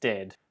thinking he's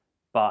dead,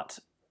 but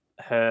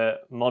her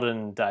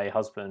modern day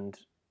husband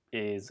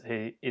is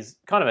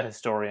kind of a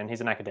historian.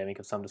 He's an academic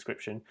of some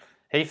description.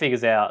 He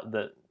figures out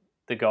that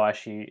the guy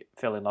she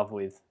fell in love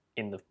with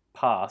in the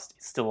past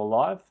is still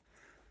alive.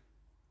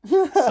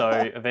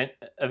 So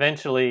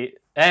eventually,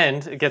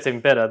 and it gets even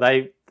better,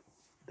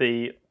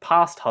 the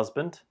past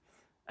husband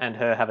and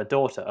her have a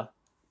daughter.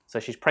 So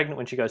she's pregnant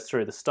when she goes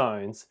through the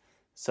stones.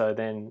 So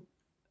then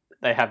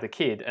they have the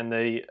kid. And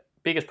the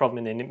biggest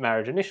problem in their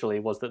marriage initially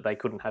was that they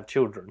couldn't have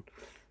children.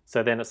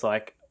 So then it's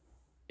like,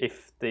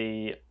 if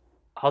the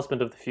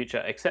husband of the future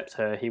accepts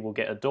her, he will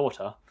get a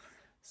daughter.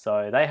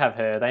 So they have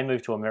her, they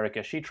move to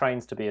America. She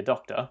trains to be a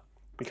doctor,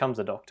 becomes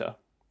a doctor.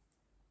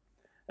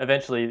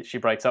 Eventually, she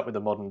breaks up with the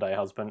modern day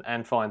husband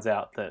and finds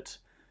out that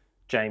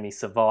Jamie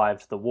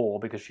survived the war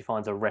because she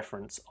finds a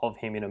reference of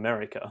him in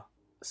America.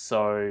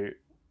 So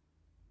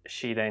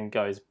she then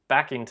goes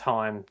back in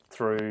time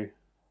through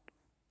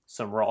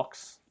some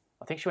rocks.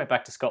 I think she went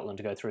back to Scotland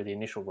to go through the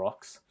initial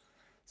rocks.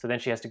 So then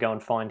she has to go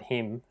and find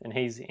him, and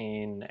he's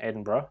in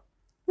Edinburgh.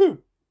 Woo.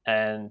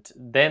 And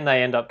then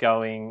they end up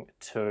going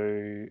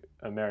to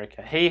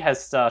America. He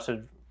has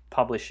started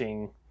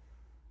publishing,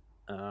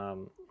 I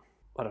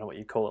don't know what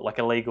you call it, like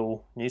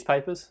illegal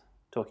newspapers,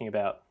 talking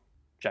about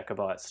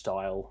Jacobite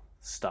style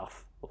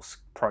stuff, or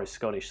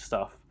pro-Scottish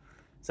stuff.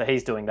 So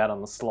he's doing that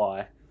on the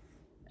sly,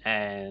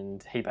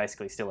 and he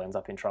basically still ends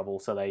up in trouble.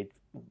 So they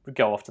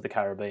go off to the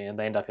Caribbean,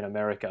 they end up in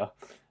America.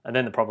 And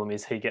then the problem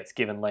is he gets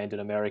given land in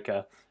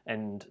America,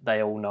 and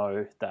they all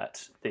know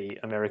that the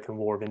American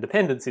War of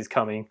Independence is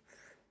coming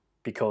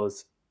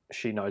because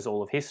she knows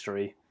all of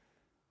history.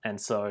 And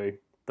so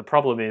the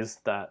problem is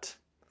that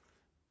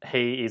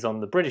he is on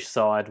the British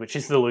side, which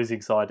is the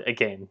losing side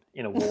again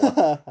in a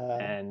war.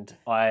 And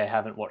I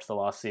haven't watched the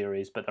last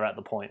series, but they're at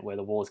the point where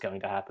the war's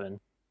going to happen.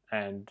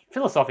 And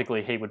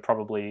philosophically, he would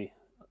probably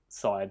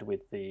side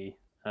with the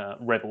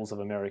rebels of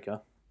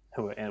America,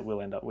 who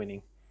will end up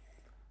winning.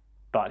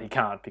 But he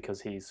can't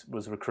because he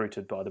was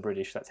recruited by the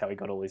British. That's how he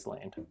got all his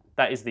land.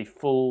 That is the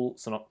full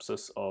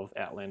synopsis of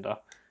Outlander.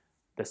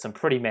 There's some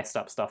pretty messed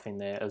up stuff in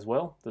there as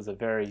well. There's a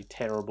very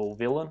terrible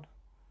villain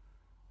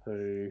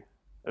who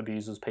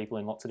abuses people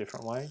in lots of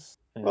different ways.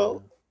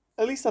 Well,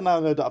 at least I now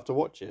know I don't have to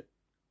watch it.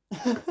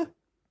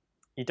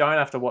 You don't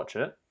have to watch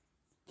it.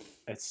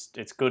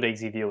 It's good,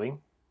 easy viewing.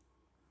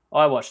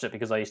 I watched it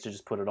because I used to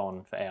just put it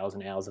on for hours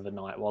and hours of a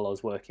night while I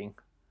was working.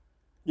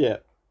 Yeah.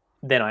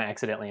 Then I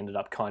accidentally ended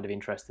up kind of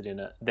interested in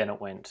it. Then it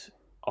went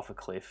off a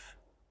cliff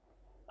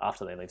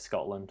after they leave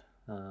Scotland.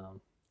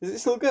 Is it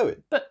still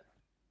going? But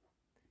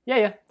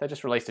yeah, they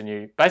just released a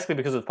new... Basically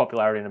because of the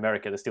popularity in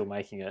America, they're still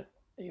making it,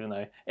 even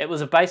though... It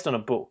was based on a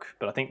book,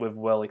 but I think we've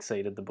well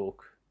exceeded the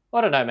book. I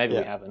don't know, maybe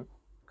we haven't.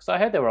 Because I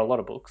heard there were a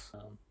lot of books.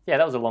 Yeah,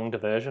 that was a long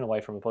diversion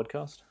away from a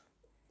podcast.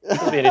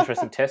 It'll be an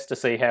interesting test to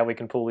see how we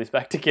can pull this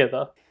back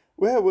together.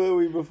 Where were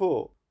we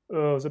before?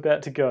 Oh, I was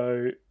about to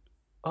go...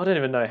 I don't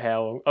even know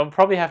how. I'll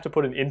probably have to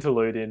put an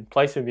interlude in,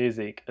 play some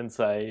music, and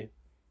say,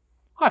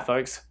 "Hi,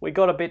 folks. We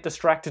got a bit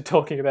distracted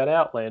talking about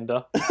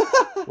Outlander.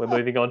 We're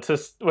moving on to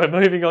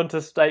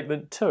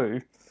statement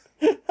 2."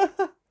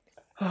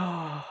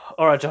 All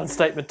right, John.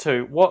 Statement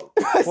 2. What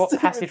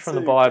passage from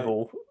the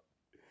Bible?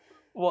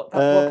 What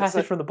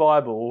passage from the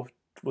Bible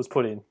was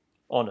put in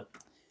on it?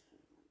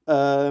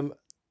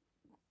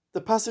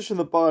 The passage from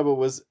the Bible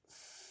was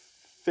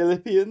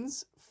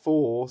Philippians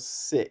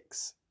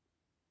 4:6.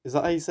 Is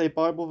that how you say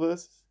Bible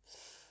verses?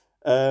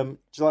 I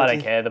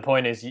don't care. The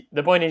point is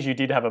you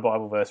did have a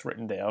Bible verse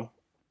written down.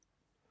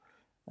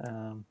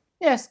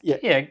 Yes.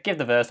 Yeah. Give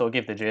the verse or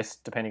give the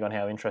gist, depending on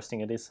how interesting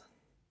it is.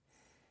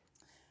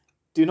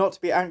 Do not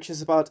be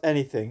anxious about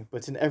anything,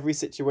 but in every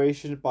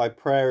situation, by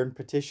prayer and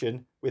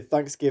petition, with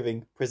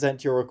thanksgiving,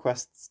 present your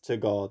requests to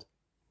God.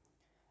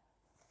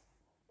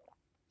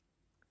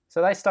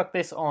 So they stuck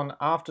this on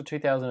after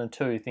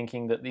 2002,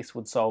 thinking that this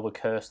would solve a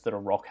curse that a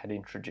rock had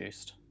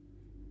introduced.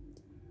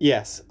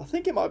 Yes, I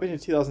think it might have been in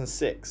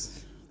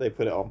 2006 they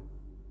put it on.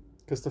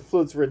 Because the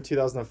floods were in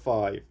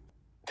 2005.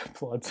 The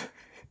floods.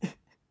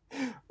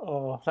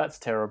 Oh, that's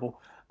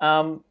terrible.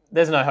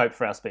 There's no hope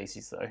for our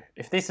species, though.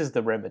 If this is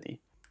the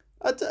remedy,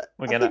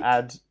 we're going to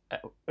add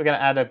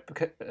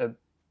a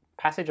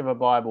passage of a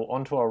Bible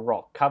onto a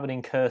rock covered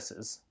in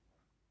curses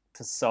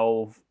to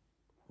solve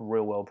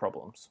real-world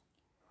problems.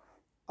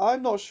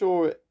 I'm not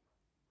sure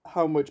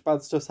how much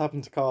bad stuff's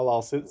happened to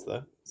Carlisle since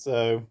then.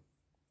 So,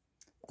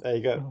 there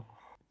you go.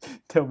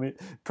 Tell me,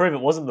 prove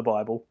it wasn't the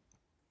Bible.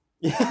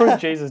 Yeah. Prove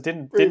Jesus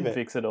didn't it.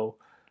 fix it all.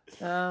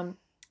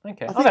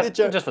 Okay.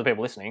 Just for the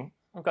people listening,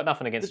 I've got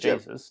nothing against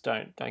Jesus.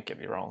 Don't get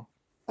me wrong.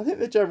 I think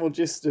the general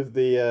gist of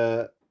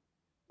the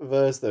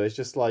verse though is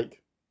just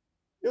like,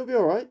 it'll be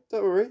all right.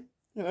 Don't worry.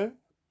 You know.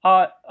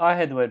 I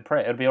heard the word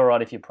pray. It'll be all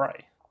right if you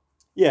pray.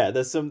 Yeah,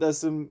 there's some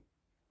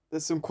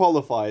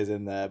qualifiers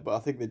in there, but I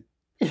think that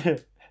yeah.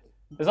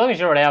 As long as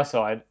you're on our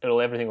side,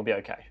 everything will be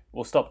okay.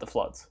 We'll stop the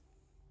floods.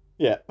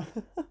 Yeah.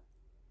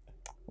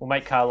 We'll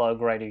make Carlisle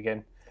great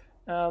again.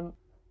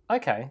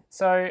 Okay,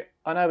 so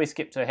I know we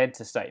skipped ahead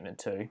to statement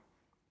 2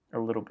 a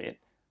little bit,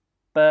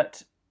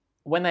 but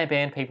when they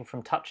banned people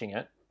from touching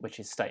it, which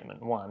is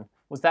statement 1,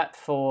 was that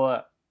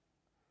for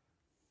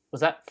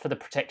the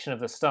protection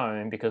of the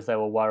stone because they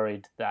were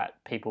worried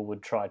that people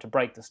would try to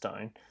break the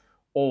stone,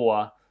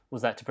 or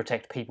was that to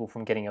protect people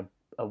from getting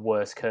a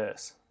worse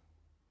curse?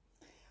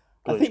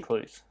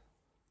 Clues.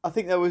 I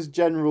think there was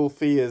general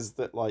fears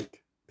that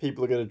like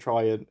people are going to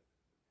try and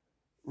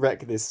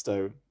wreck this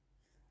stone.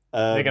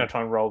 They're going to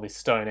try and roll this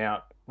stone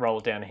out, roll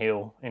it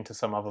downhill into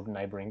some other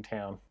neighbouring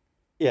town.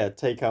 Yeah,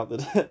 take out.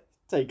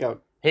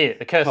 Here,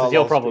 the curse is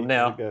your problem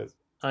now.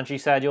 Aren't you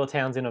sad your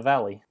town's in a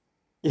valley?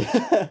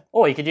 Yeah.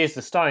 Or you could use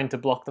the stone to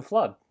block the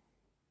flood.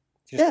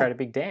 Just create a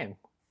big dam.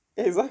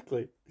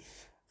 Exactly.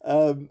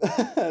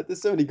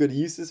 There's so many good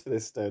uses for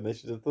this stone they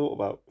should have thought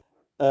about.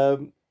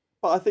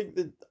 But I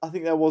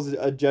think there was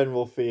a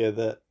general fear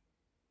that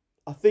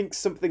I think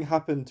something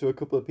happened to a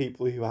couple of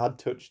people who had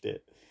touched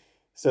it.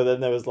 So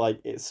then there was like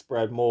it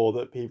spread more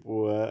that people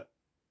were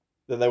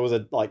that there was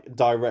a like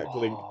direct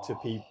link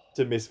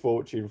to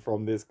misfortune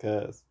from this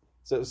curse.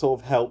 So it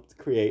sort of helped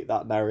create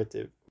that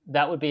narrative.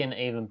 That would be an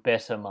even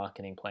better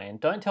marketing plan.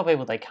 Don't tell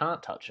people they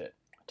can't touch it.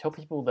 Tell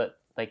people that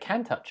they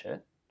can touch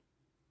it,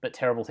 but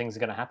terrible things are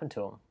going to happen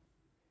to them.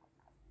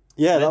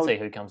 Yeah, let's see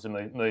who comes to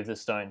move the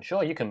stone.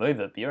 Sure, you can move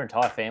it, but your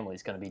entire family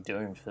is going to be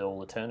doomed for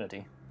all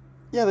eternity.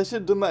 Yeah, they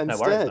should have done that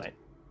instead. No worries, mate.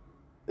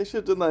 They should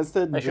have done that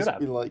instead and just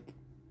been like,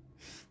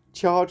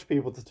 charge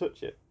people to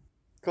touch it.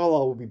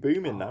 Carlisle will be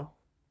booming now.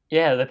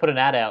 Yeah, they put an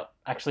ad out.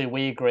 Actually,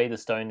 we agree the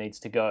stone needs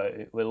to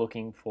go. We're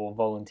looking for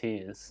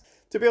volunteers.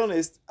 To be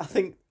honest,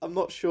 I'm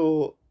not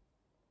sure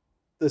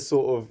the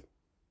sort of,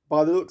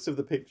 by the looks of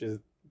the pictures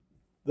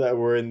that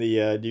were in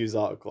the news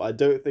article, I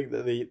don't think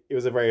that it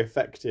was a very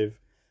effective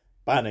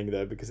banning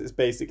though, because it's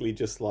basically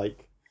just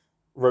like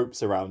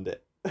ropes around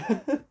it.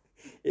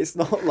 It's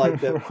not like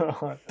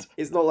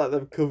it's not like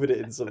they've covered it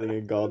in something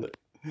and gone,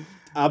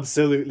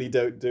 absolutely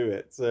don't do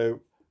it.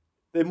 So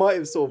they might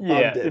have sort of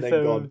banned it and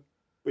then gone,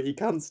 but you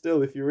can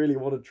still if you really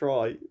want to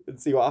try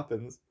and see what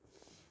happens.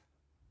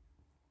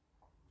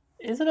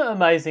 Isn't it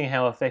amazing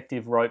how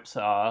effective ropes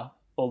are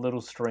or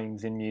little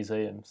strings in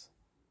museums?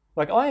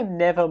 Like, I am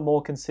never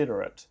more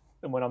considerate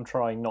than when I'm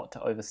trying not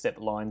to overstep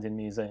lines in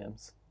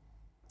museums.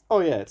 Oh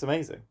yeah, it's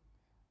amazing.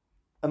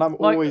 And I'm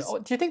always...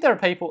 Do you think there are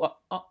people...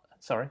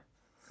 sorry.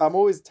 I'm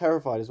always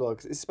terrified as well,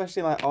 because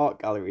especially in like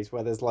art galleries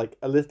where there's like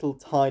a little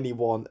tiny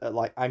one at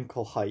like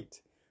ankle height,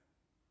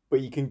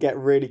 but you can get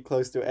really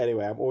close to it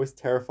anyway. I'm always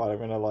terrified I'm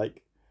going to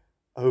like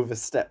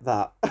overstep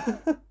that.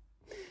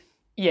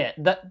 Yeah,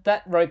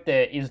 that rope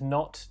there is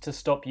not to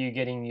stop you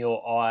getting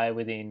your eye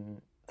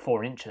within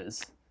 4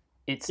 inches.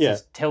 It's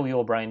to tell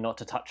your brain not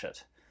to touch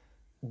it.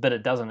 But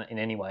it doesn't in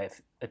any way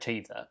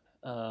achieve that.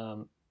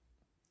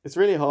 It's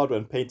really hard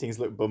when paintings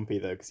look bumpy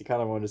though, because you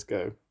kind of want to just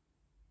go,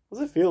 what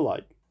does it feel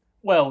like?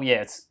 Well,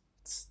 yeah, it's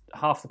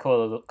half the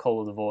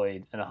call of the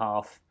void and a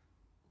half.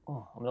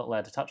 Oh, I'm not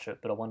allowed to touch it,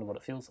 but I wonder what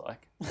it feels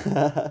like.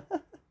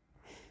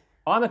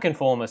 I'm a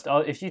conformist.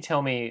 If you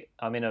tell me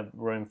I'm in a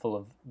room full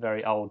of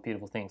very old,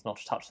 beautiful things, not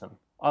to touch them,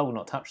 I will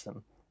not touch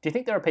them. Do you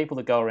think there are people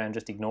that go around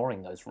just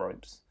ignoring those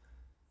ropes?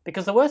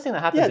 Because the worst thing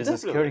that happens is the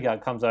security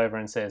guard comes over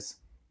and says,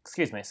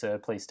 "Excuse me, sir,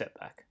 please step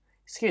back.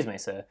 Excuse me,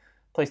 sir,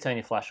 please turn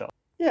your flash off."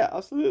 Yeah,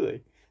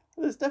 absolutely.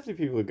 There's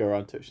definitely people who go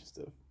around touching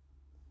stuff.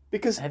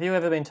 Because have you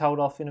ever been told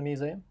off in a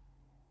museum?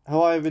 Have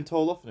I been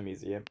told off in a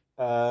museum?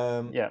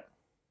 Yeah.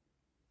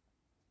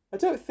 I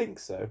don't think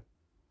so.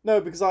 No,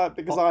 because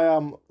I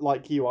am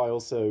like you. I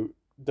also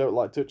don't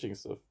like touching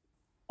stuff.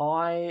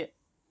 I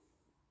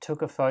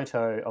took a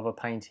photo of a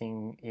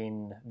painting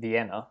in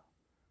Vienna.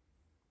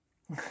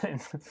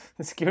 And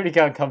the security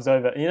guard comes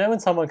over. You know when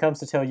someone comes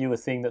to tell you a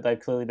thing that they've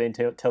clearly been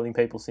telling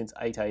people since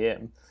 8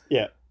 a.m?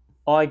 Yeah.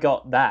 I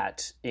got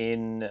that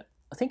in...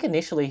 I think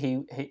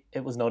initially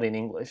it was not in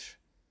English.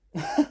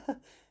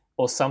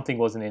 Or something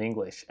wasn't in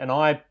English. And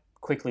I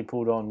quickly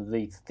pulled on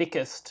the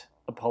thickest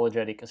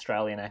apologetic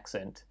Australian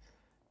accent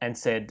and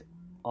said,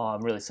 "Oh,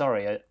 I'm really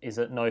sorry. Is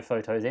it no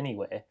photos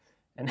anywhere?"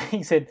 And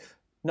he said,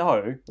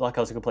 "No," like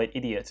I was a complete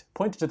idiot.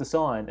 Pointed to the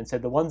sign and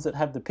said, "The ones that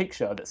have the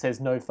picture that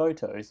says no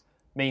photos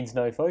means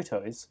no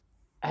photos."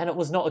 And it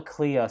was not a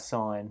clear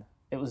sign.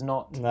 It was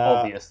not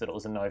obvious that it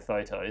was a no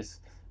photos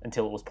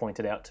until it was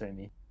pointed out to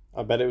me.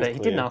 I bet it was But he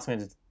clear. didn't ask me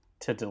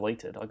to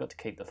delete it. I got to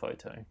keep the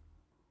photo.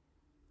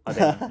 I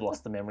then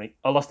lost the memory.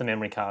 I lost the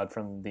memory card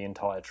from the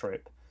entire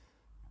trip,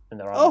 and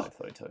there are no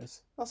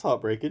photos. That's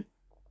heartbreaking.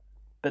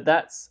 But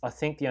that's, I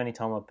think, the only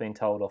time I've been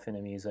told off in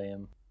a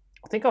museum.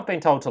 I think I've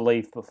been told to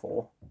leave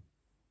before,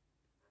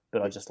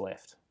 but I just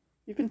left.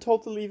 You've been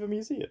told to leave a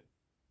museum?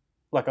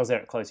 Like I was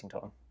there at closing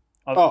time.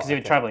 Because you're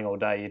okay. travelling all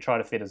day, you try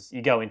to fit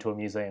you go into a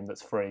museum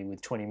that's free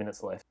with 20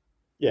 minutes left,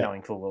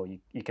 knowing full well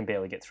you can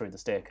barely get through the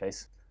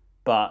staircase.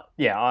 But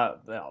yeah,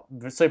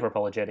 I'm super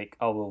apologetic.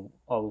 I will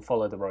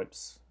follow the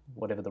ropes,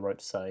 whatever the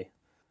ropes say.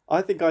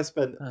 I think I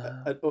spent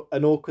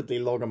an awkwardly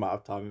long amount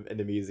of time in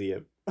a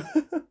museum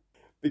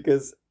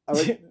because I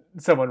went.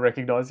 Someone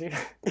recognise you?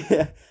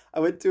 Yeah, I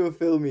went to a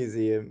film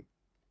museum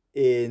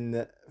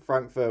in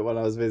Frankfurt when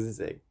I was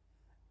visiting,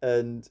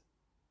 and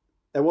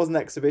there was an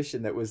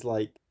exhibition that was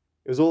like,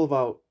 it was all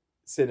about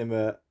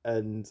cinema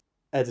and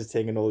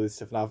editing and all this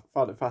stuff, and I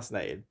found it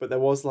fascinating. But there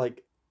was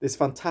like this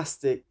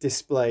fantastic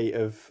display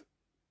of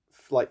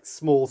like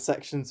small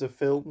sections of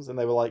films, and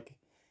they were like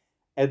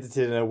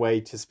edited in a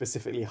way to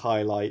specifically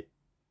highlight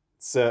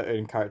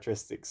certain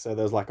characteristics. So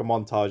there's like a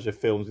montage of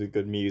films with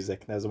good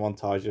music, and there's a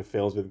montage of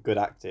films with good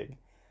acting.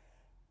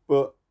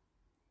 But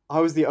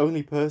I was the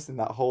only person in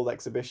that whole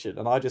exhibition,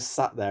 and I just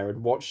sat there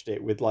and watched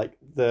it with like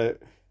the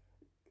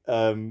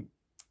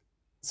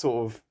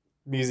sort of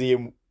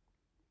museum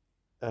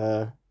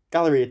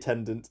gallery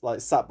attendant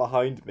like sat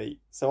behind me.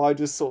 So I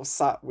just sort of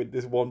sat with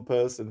this one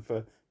person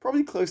for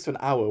probably close to an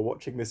hour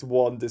watching this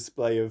one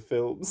display of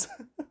films.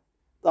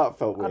 That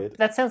felt weird.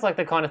 That sounds like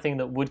the kind of thing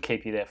that would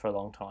keep you there for a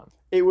long time.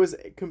 It was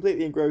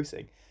completely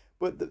engrossing.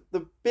 But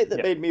the bit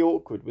that made me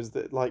awkward was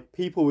that like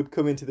people would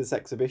come into this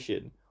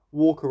exhibition,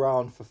 walk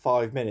around for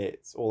 5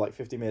 minutes or like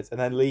 50 minutes and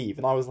then leave.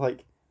 And I was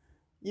like,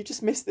 you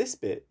just missed this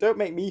bit. Don't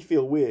make me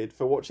feel weird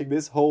for watching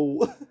this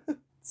whole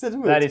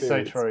cinema That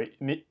experience. is so true.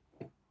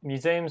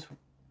 Museums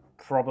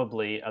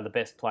probably are the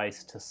best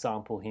place to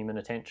sample human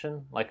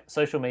attention. Like,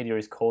 social media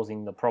is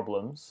causing the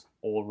problems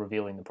or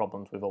revealing the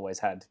problems we've always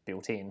had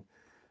built in.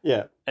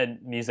 Yeah. And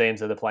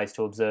museums are the place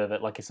to observe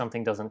it. Like, if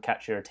something doesn't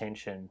catch your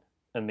attention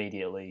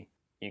immediately,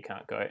 you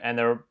can't go. And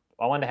I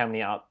wonder how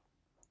many art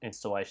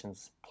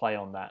installations play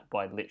on that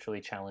by literally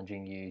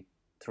challenging you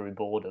through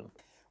boredom.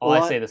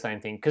 Well, I see the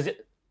same thing, because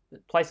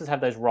places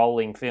have those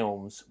rolling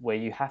films where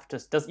you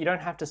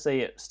don't have to see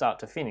it start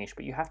to finish,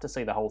 but you have to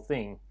see the whole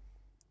thing.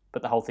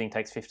 But the whole thing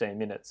takes 15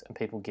 minutes and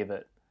people give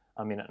it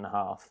a minute and a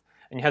half.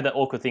 And you have that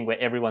awkward thing where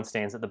everyone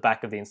stands at the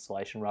back of the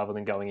installation rather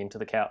than going into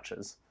the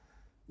couches.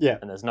 Yeah.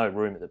 And there's no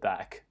room at the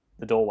back.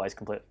 The doorway's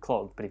completely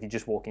clogged, but if you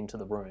just walk into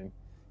the room,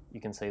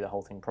 you can see the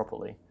whole thing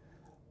properly.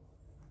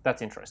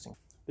 That's interesting.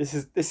 This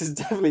is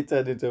definitely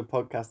turned into a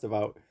podcast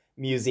about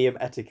museum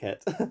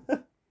etiquette.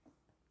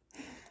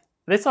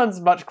 This one's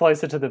much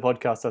closer to the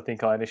podcast I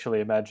think I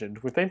initially imagined.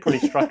 We've been pretty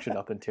structured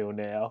up until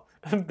now,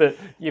 but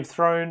you've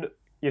thrown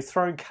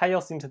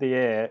chaos into the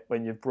air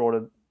when you've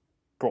brought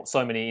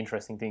so many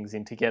interesting things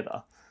in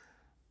together.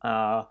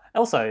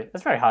 Also,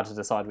 it's very hard to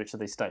decide which of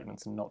these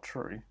statements are not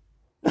true.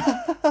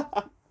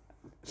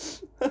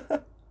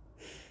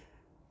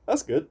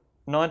 That's good.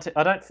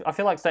 I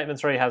feel like statement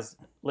 3 has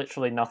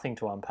literally nothing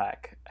to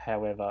unpack.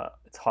 However,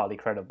 it's highly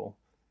credible.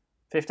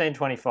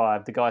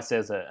 1525, the guy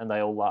says it and they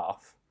all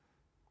laugh.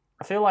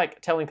 I feel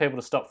like telling people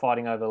to stop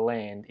fighting over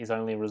land is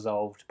only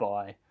resolved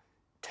by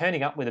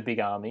turning up with a big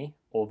army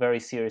or very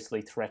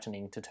seriously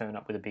threatening to turn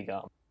up with a big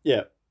army.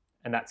 Yeah.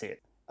 And that's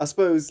it. I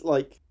suppose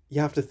like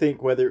you have to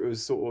think whether it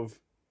was sort of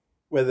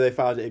whether they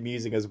found it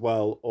amusing as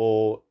well,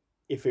 or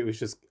if it was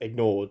just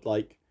ignored.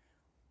 Like,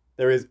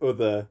 there is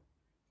other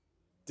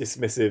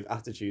dismissive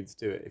attitudes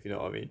to it, if you know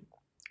what I mean.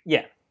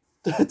 Yeah.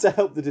 To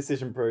help the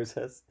decision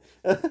process.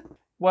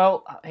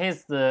 Well,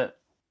 here's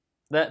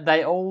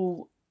they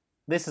all.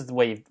 This is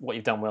what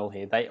you've done well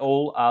here. They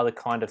all are the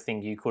kind of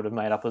thing you could have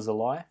made up as a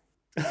lie.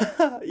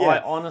 Yeah.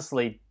 I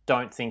honestly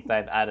don't think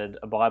they've added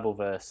a Bible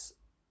verse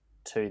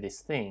to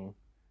this thing.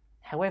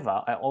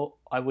 However,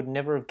 I would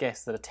never have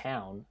guessed that a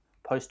town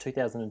post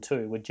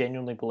 2002 would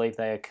genuinely believe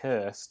they are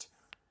cursed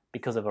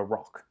because of a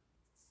rock.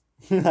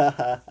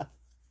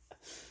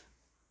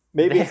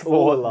 Maybe it's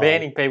all a Therefore, lie.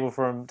 banning people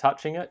from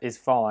touching it is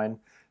fine,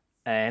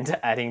 and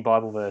adding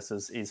Bible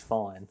verses is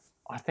fine.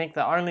 I think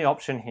the only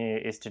option here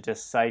is to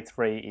just say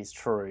 3 is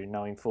true,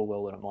 knowing full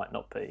well that it might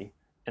not be,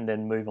 and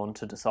then move on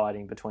to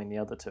deciding between the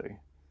other two.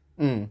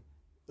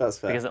 That's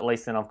fair. Because at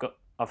least then I've got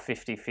a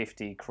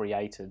 50-50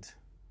 created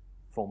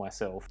for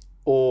myself.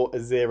 Or a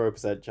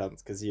 0%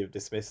 chance because you've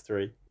dismissed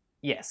 3.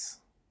 Yes.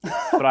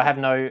 But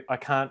I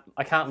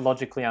can't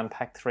logically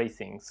unpack 3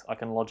 things. I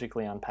can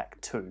logically unpack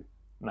 2,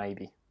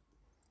 maybe.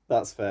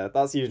 That's fair.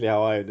 That's usually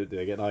how I end up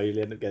doing it, and I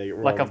usually end up getting it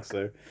wrong.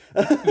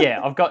 Yeah,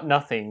 I've got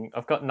nothing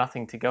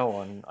to go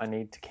on. I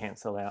need to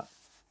cancel out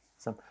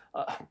some.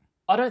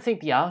 I don't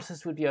think the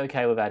artist would be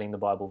okay with adding the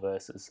Bible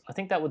verses. I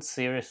think that would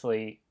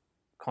seriously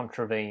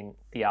contravene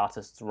the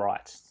artist's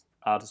rights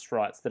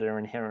that are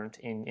inherent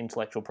in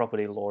intellectual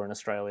property law in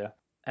Australia.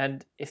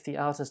 And if the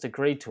artist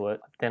agreed to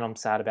it, then I'm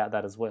sad about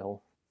that as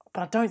well.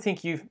 But I don't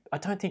think you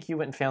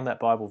went and found that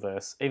Bible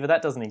verse. Either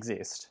that doesn't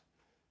exist.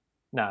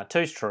 Nah,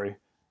 2's true.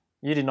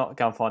 You did not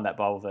go and find that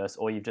Bible verse,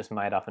 or you've just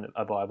made up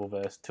a Bible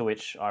verse, to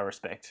which I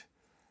respect.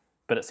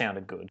 But it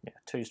sounded good. Yeah,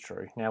 2's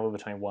true. Now we're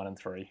between 1 and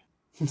 3.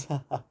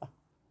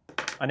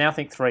 I now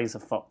think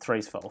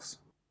 3's false.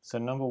 So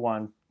number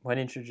 1, when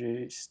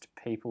introduced,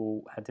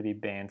 people had to be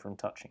banned from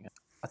touching it.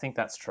 I think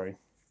that's true.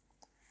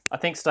 I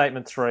think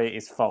statement 3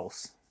 is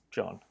false,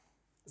 John.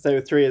 So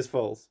 3 is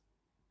false.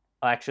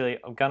 I think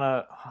I'm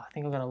gonna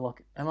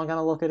lock. Am I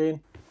gonna lock it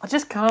in? I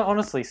just can't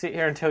honestly sit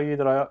here and tell you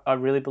that I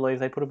really believe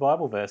they put a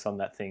Bible verse on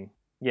that thing.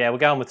 Yeah, we're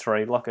going with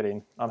 3. Lock it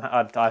in.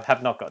 I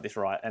have not got this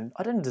right, and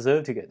I didn't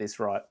deserve to get this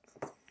right.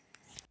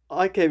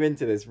 I came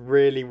into this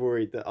really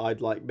worried that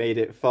I'd made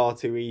it far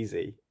too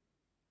easy.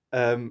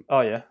 Oh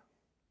yeah.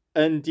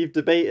 And you've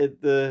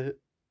debated the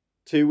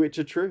 2 which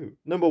are true.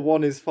 Number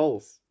 1 is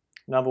false.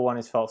 Number 1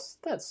 is false.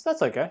 That's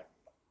okay.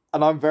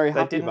 And I'm very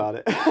happy about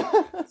it.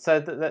 So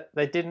that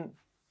they didn't.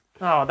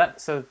 Oh,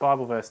 so the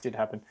Bible verse did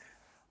happen.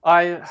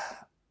 I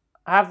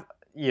have,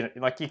 you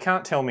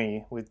can't tell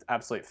me with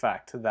absolute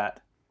fact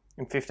that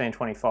in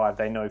 1525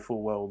 they know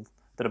full well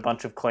that a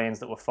bunch of clans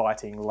that were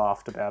fighting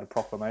laughed about a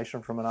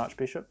proclamation from an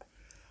archbishop.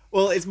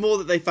 Well, it's more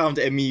that they found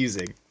it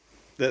amusing.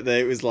 That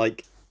it was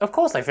like... Of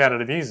course they found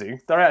it amusing.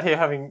 They're out here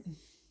having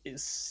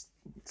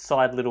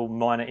side little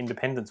minor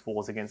independence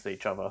wars against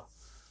each other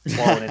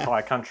while an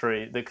entire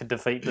country that could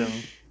defeat them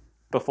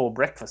before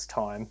breakfast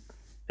time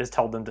has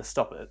told them to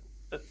stop it.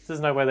 There's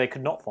no way they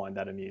could not find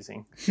that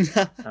amusing.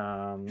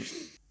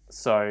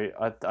 So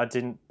I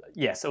didn't...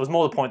 Yes, it was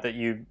more the point that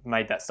you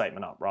made that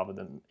statement up rather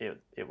than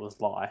it was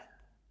lie.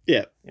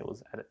 Yeah. It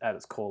was at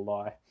its core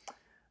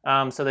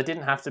lie. So they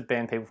didn't have to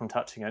ban people from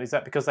touching it. Is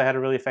that because they had a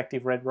really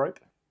effective red rope?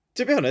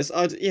 To be honest,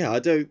 I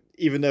don't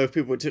even know if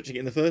people were touching it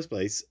in the first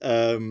place.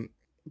 But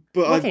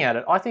looking at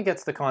it, I think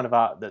it's the kind of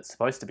art that's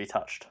supposed to be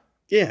touched.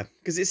 Yeah,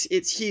 because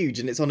it's huge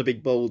and it's on a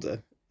big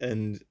boulder.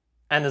 And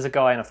there's a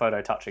guy in a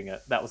photo touching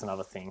it. That was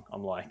another thing.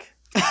 I'm like...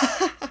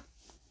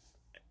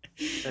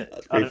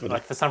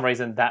 for some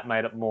reason, that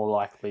made it more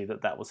likely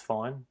that was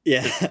fine.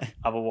 Yeah.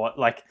 Otherwise,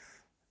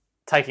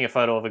 taking a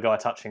photo of a guy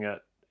touching it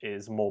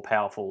is more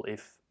powerful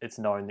if it's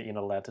known that you're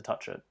not allowed to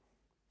touch it.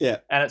 Yeah.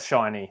 And it's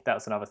shiny. That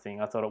was another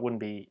thing. I thought it wouldn't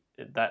be...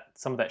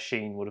 some of that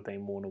sheen would have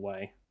been worn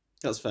away.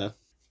 That's fair.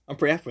 I'm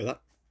pretty happy with that.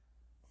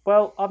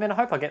 Well, I mean, I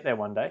hope I get there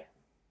one day.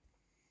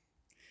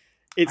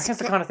 I guess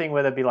the kind of thing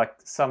where there'd be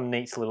some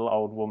neat little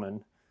old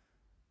woman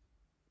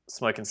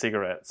smoking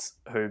cigarettes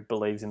who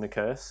believes in the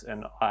curse,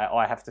 and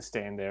I have to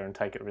stand there and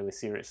take it really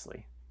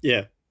seriously.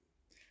 Yeah.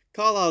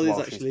 Carlisle is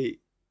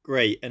actually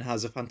great and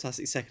has a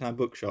fantastic second-hand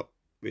bookshop,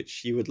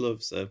 which you would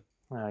love, so...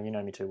 You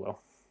know me too well.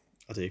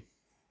 I do.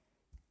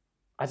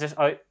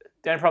 The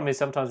only problem is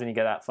sometimes when you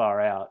get that far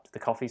out, the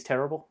coffee's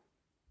terrible.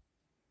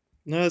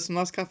 No, there's some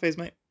nice cafes,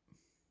 mate.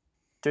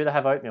 Do they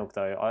have oat milk,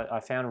 though? I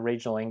found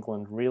regional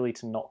England really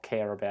to not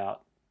care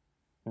about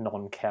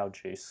non-cow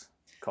juice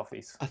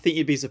coffees. I think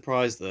you'd be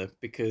surprised, though,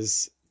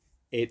 because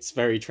it's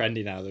very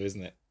trendy now, though,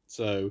 isn't it?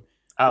 So...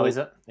 is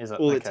it?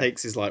 All it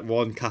takes is,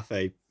 one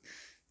cafe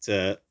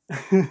to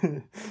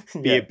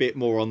be a bit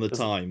more on the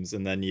times,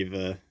 and then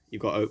you've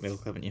got oat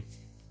milk, haven't you?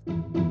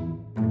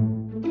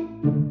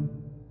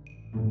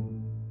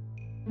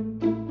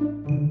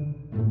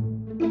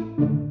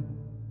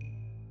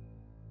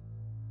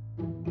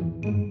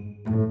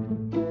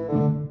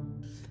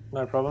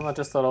 No problem. I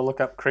just thought I'll look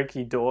up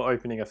creaky door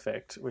opening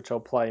effect, which I'll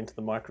play into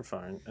the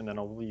microphone, and then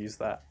I'll use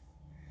that.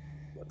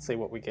 Let's see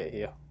what we get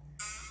here.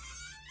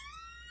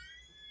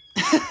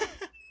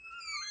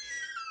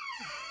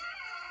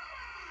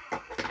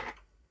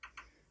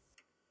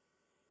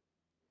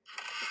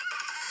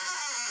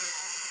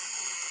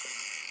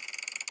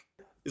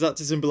 Is that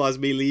to symbolise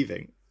me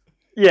leaving?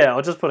 Yeah,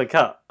 I'll just put a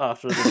cut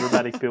after the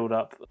dramatic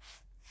build-up.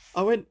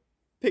 I went,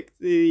 picked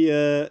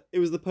the, it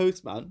was the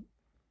postman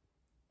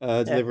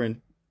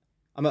delivering.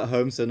 I'm at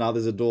home, so now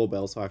there's a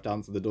doorbell, so I have to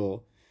answer the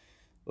door.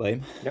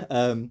 Lame.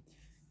 Yep.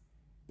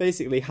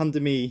 Basically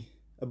handed me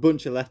a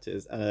bunch of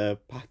letters and a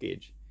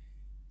package.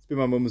 It's been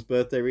my mum's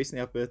birthday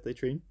recently, our birthday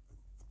treat.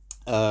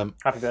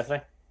 Happy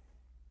birthday.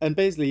 And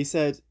basically he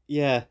said,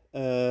 yeah,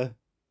 there's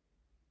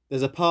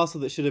a parcel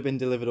that should have been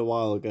delivered a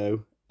while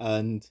ago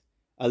and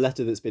a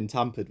letter that's been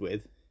tampered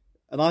with.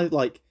 And I,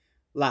 like,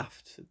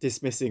 laughed,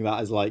 dismissing that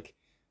as, like,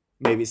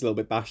 maybe it's a little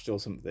bit bashed or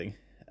something.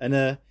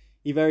 And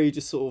he very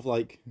just sort of,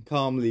 like,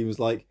 calmly was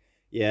like,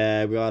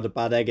 yeah, we had a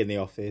bad egg in the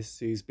office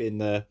who's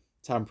been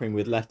tampering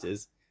with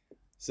letters.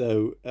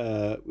 So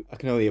I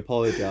can only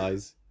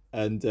apologise.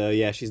 And,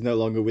 yeah, she's no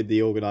longer with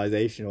the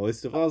organisation, all this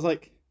stuff. I was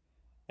like,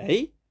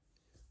 hey?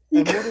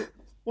 And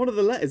one of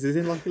the letters is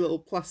in, like, a little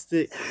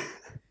plastic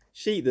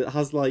sheet that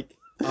has, like,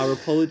 our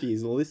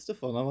apologies and all this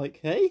stuff on. I'm like,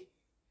 hey?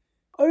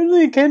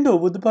 Only in Kendall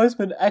would the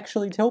postman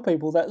actually tell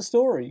people that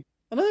story.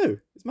 I know,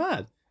 it's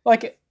mad.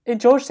 Like, in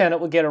Georgetown it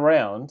would get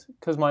around,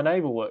 because my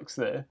neighbour works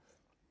there.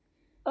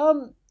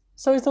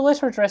 So is the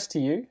letter addressed to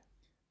you?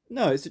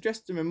 No, it's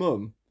addressed to my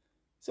mum.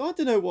 So I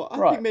don't know what,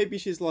 I think maybe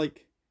she's,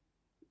 like,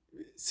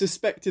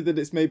 suspected that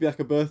it's maybe like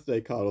a birthday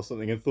card or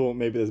something and thought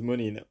maybe there's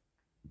money in it.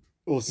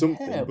 Or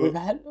something. Yeah,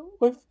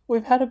 but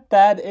we've had a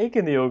bad egg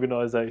in the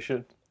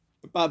organisation.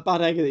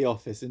 bad egg at the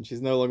office and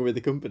she's no longer with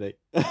the company.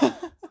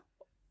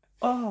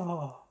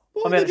 Oh.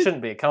 What I mean, did it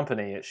shouldn't be a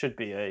company, it should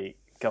be a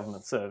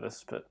government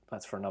service, but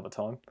that's for another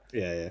time.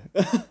 Yeah.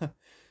 But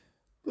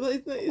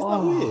isn't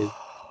that weird?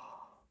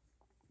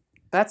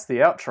 That's the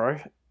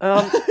outro.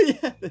 Yeah,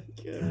 there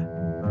you go.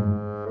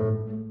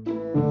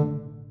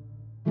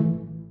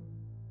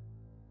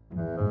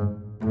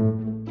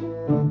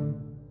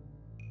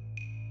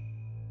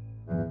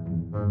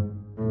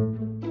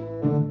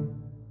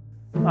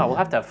 Oh, we'll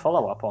have to have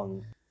follow-up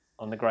on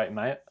the Great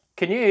Mate.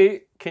 Can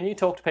you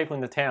talk to people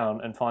in the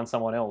town and find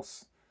someone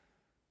else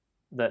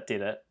that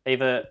did it?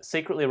 Either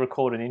secretly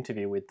record an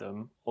interview with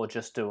them or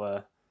just do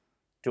a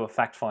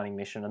fact-finding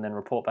mission and then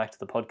report back to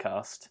the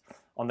podcast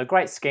on the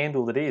great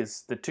scandal that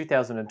is the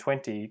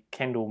 2020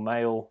 Kendall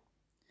Mail.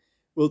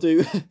 We'll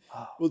do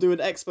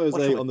an expose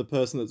on the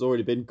person that's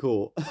already been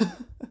caught.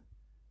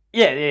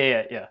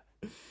 Yeah.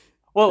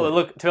 Well,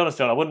 look, to be honest,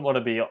 John, I wouldn't want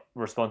to be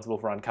responsible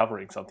for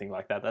uncovering something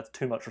like that. That's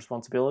too much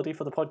responsibility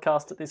for the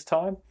podcast at this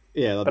time.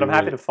 Yeah, but I'm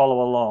happy to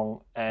follow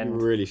along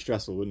and really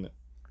stressful, wouldn't it?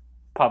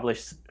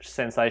 Publish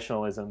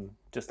sensationalism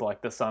just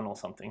like The Sun or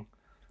something.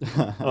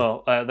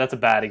 Well, that's a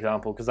bad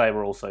example because they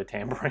were also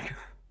tampering.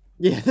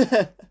 Yeah,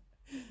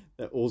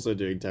 they're also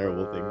doing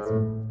terrible things.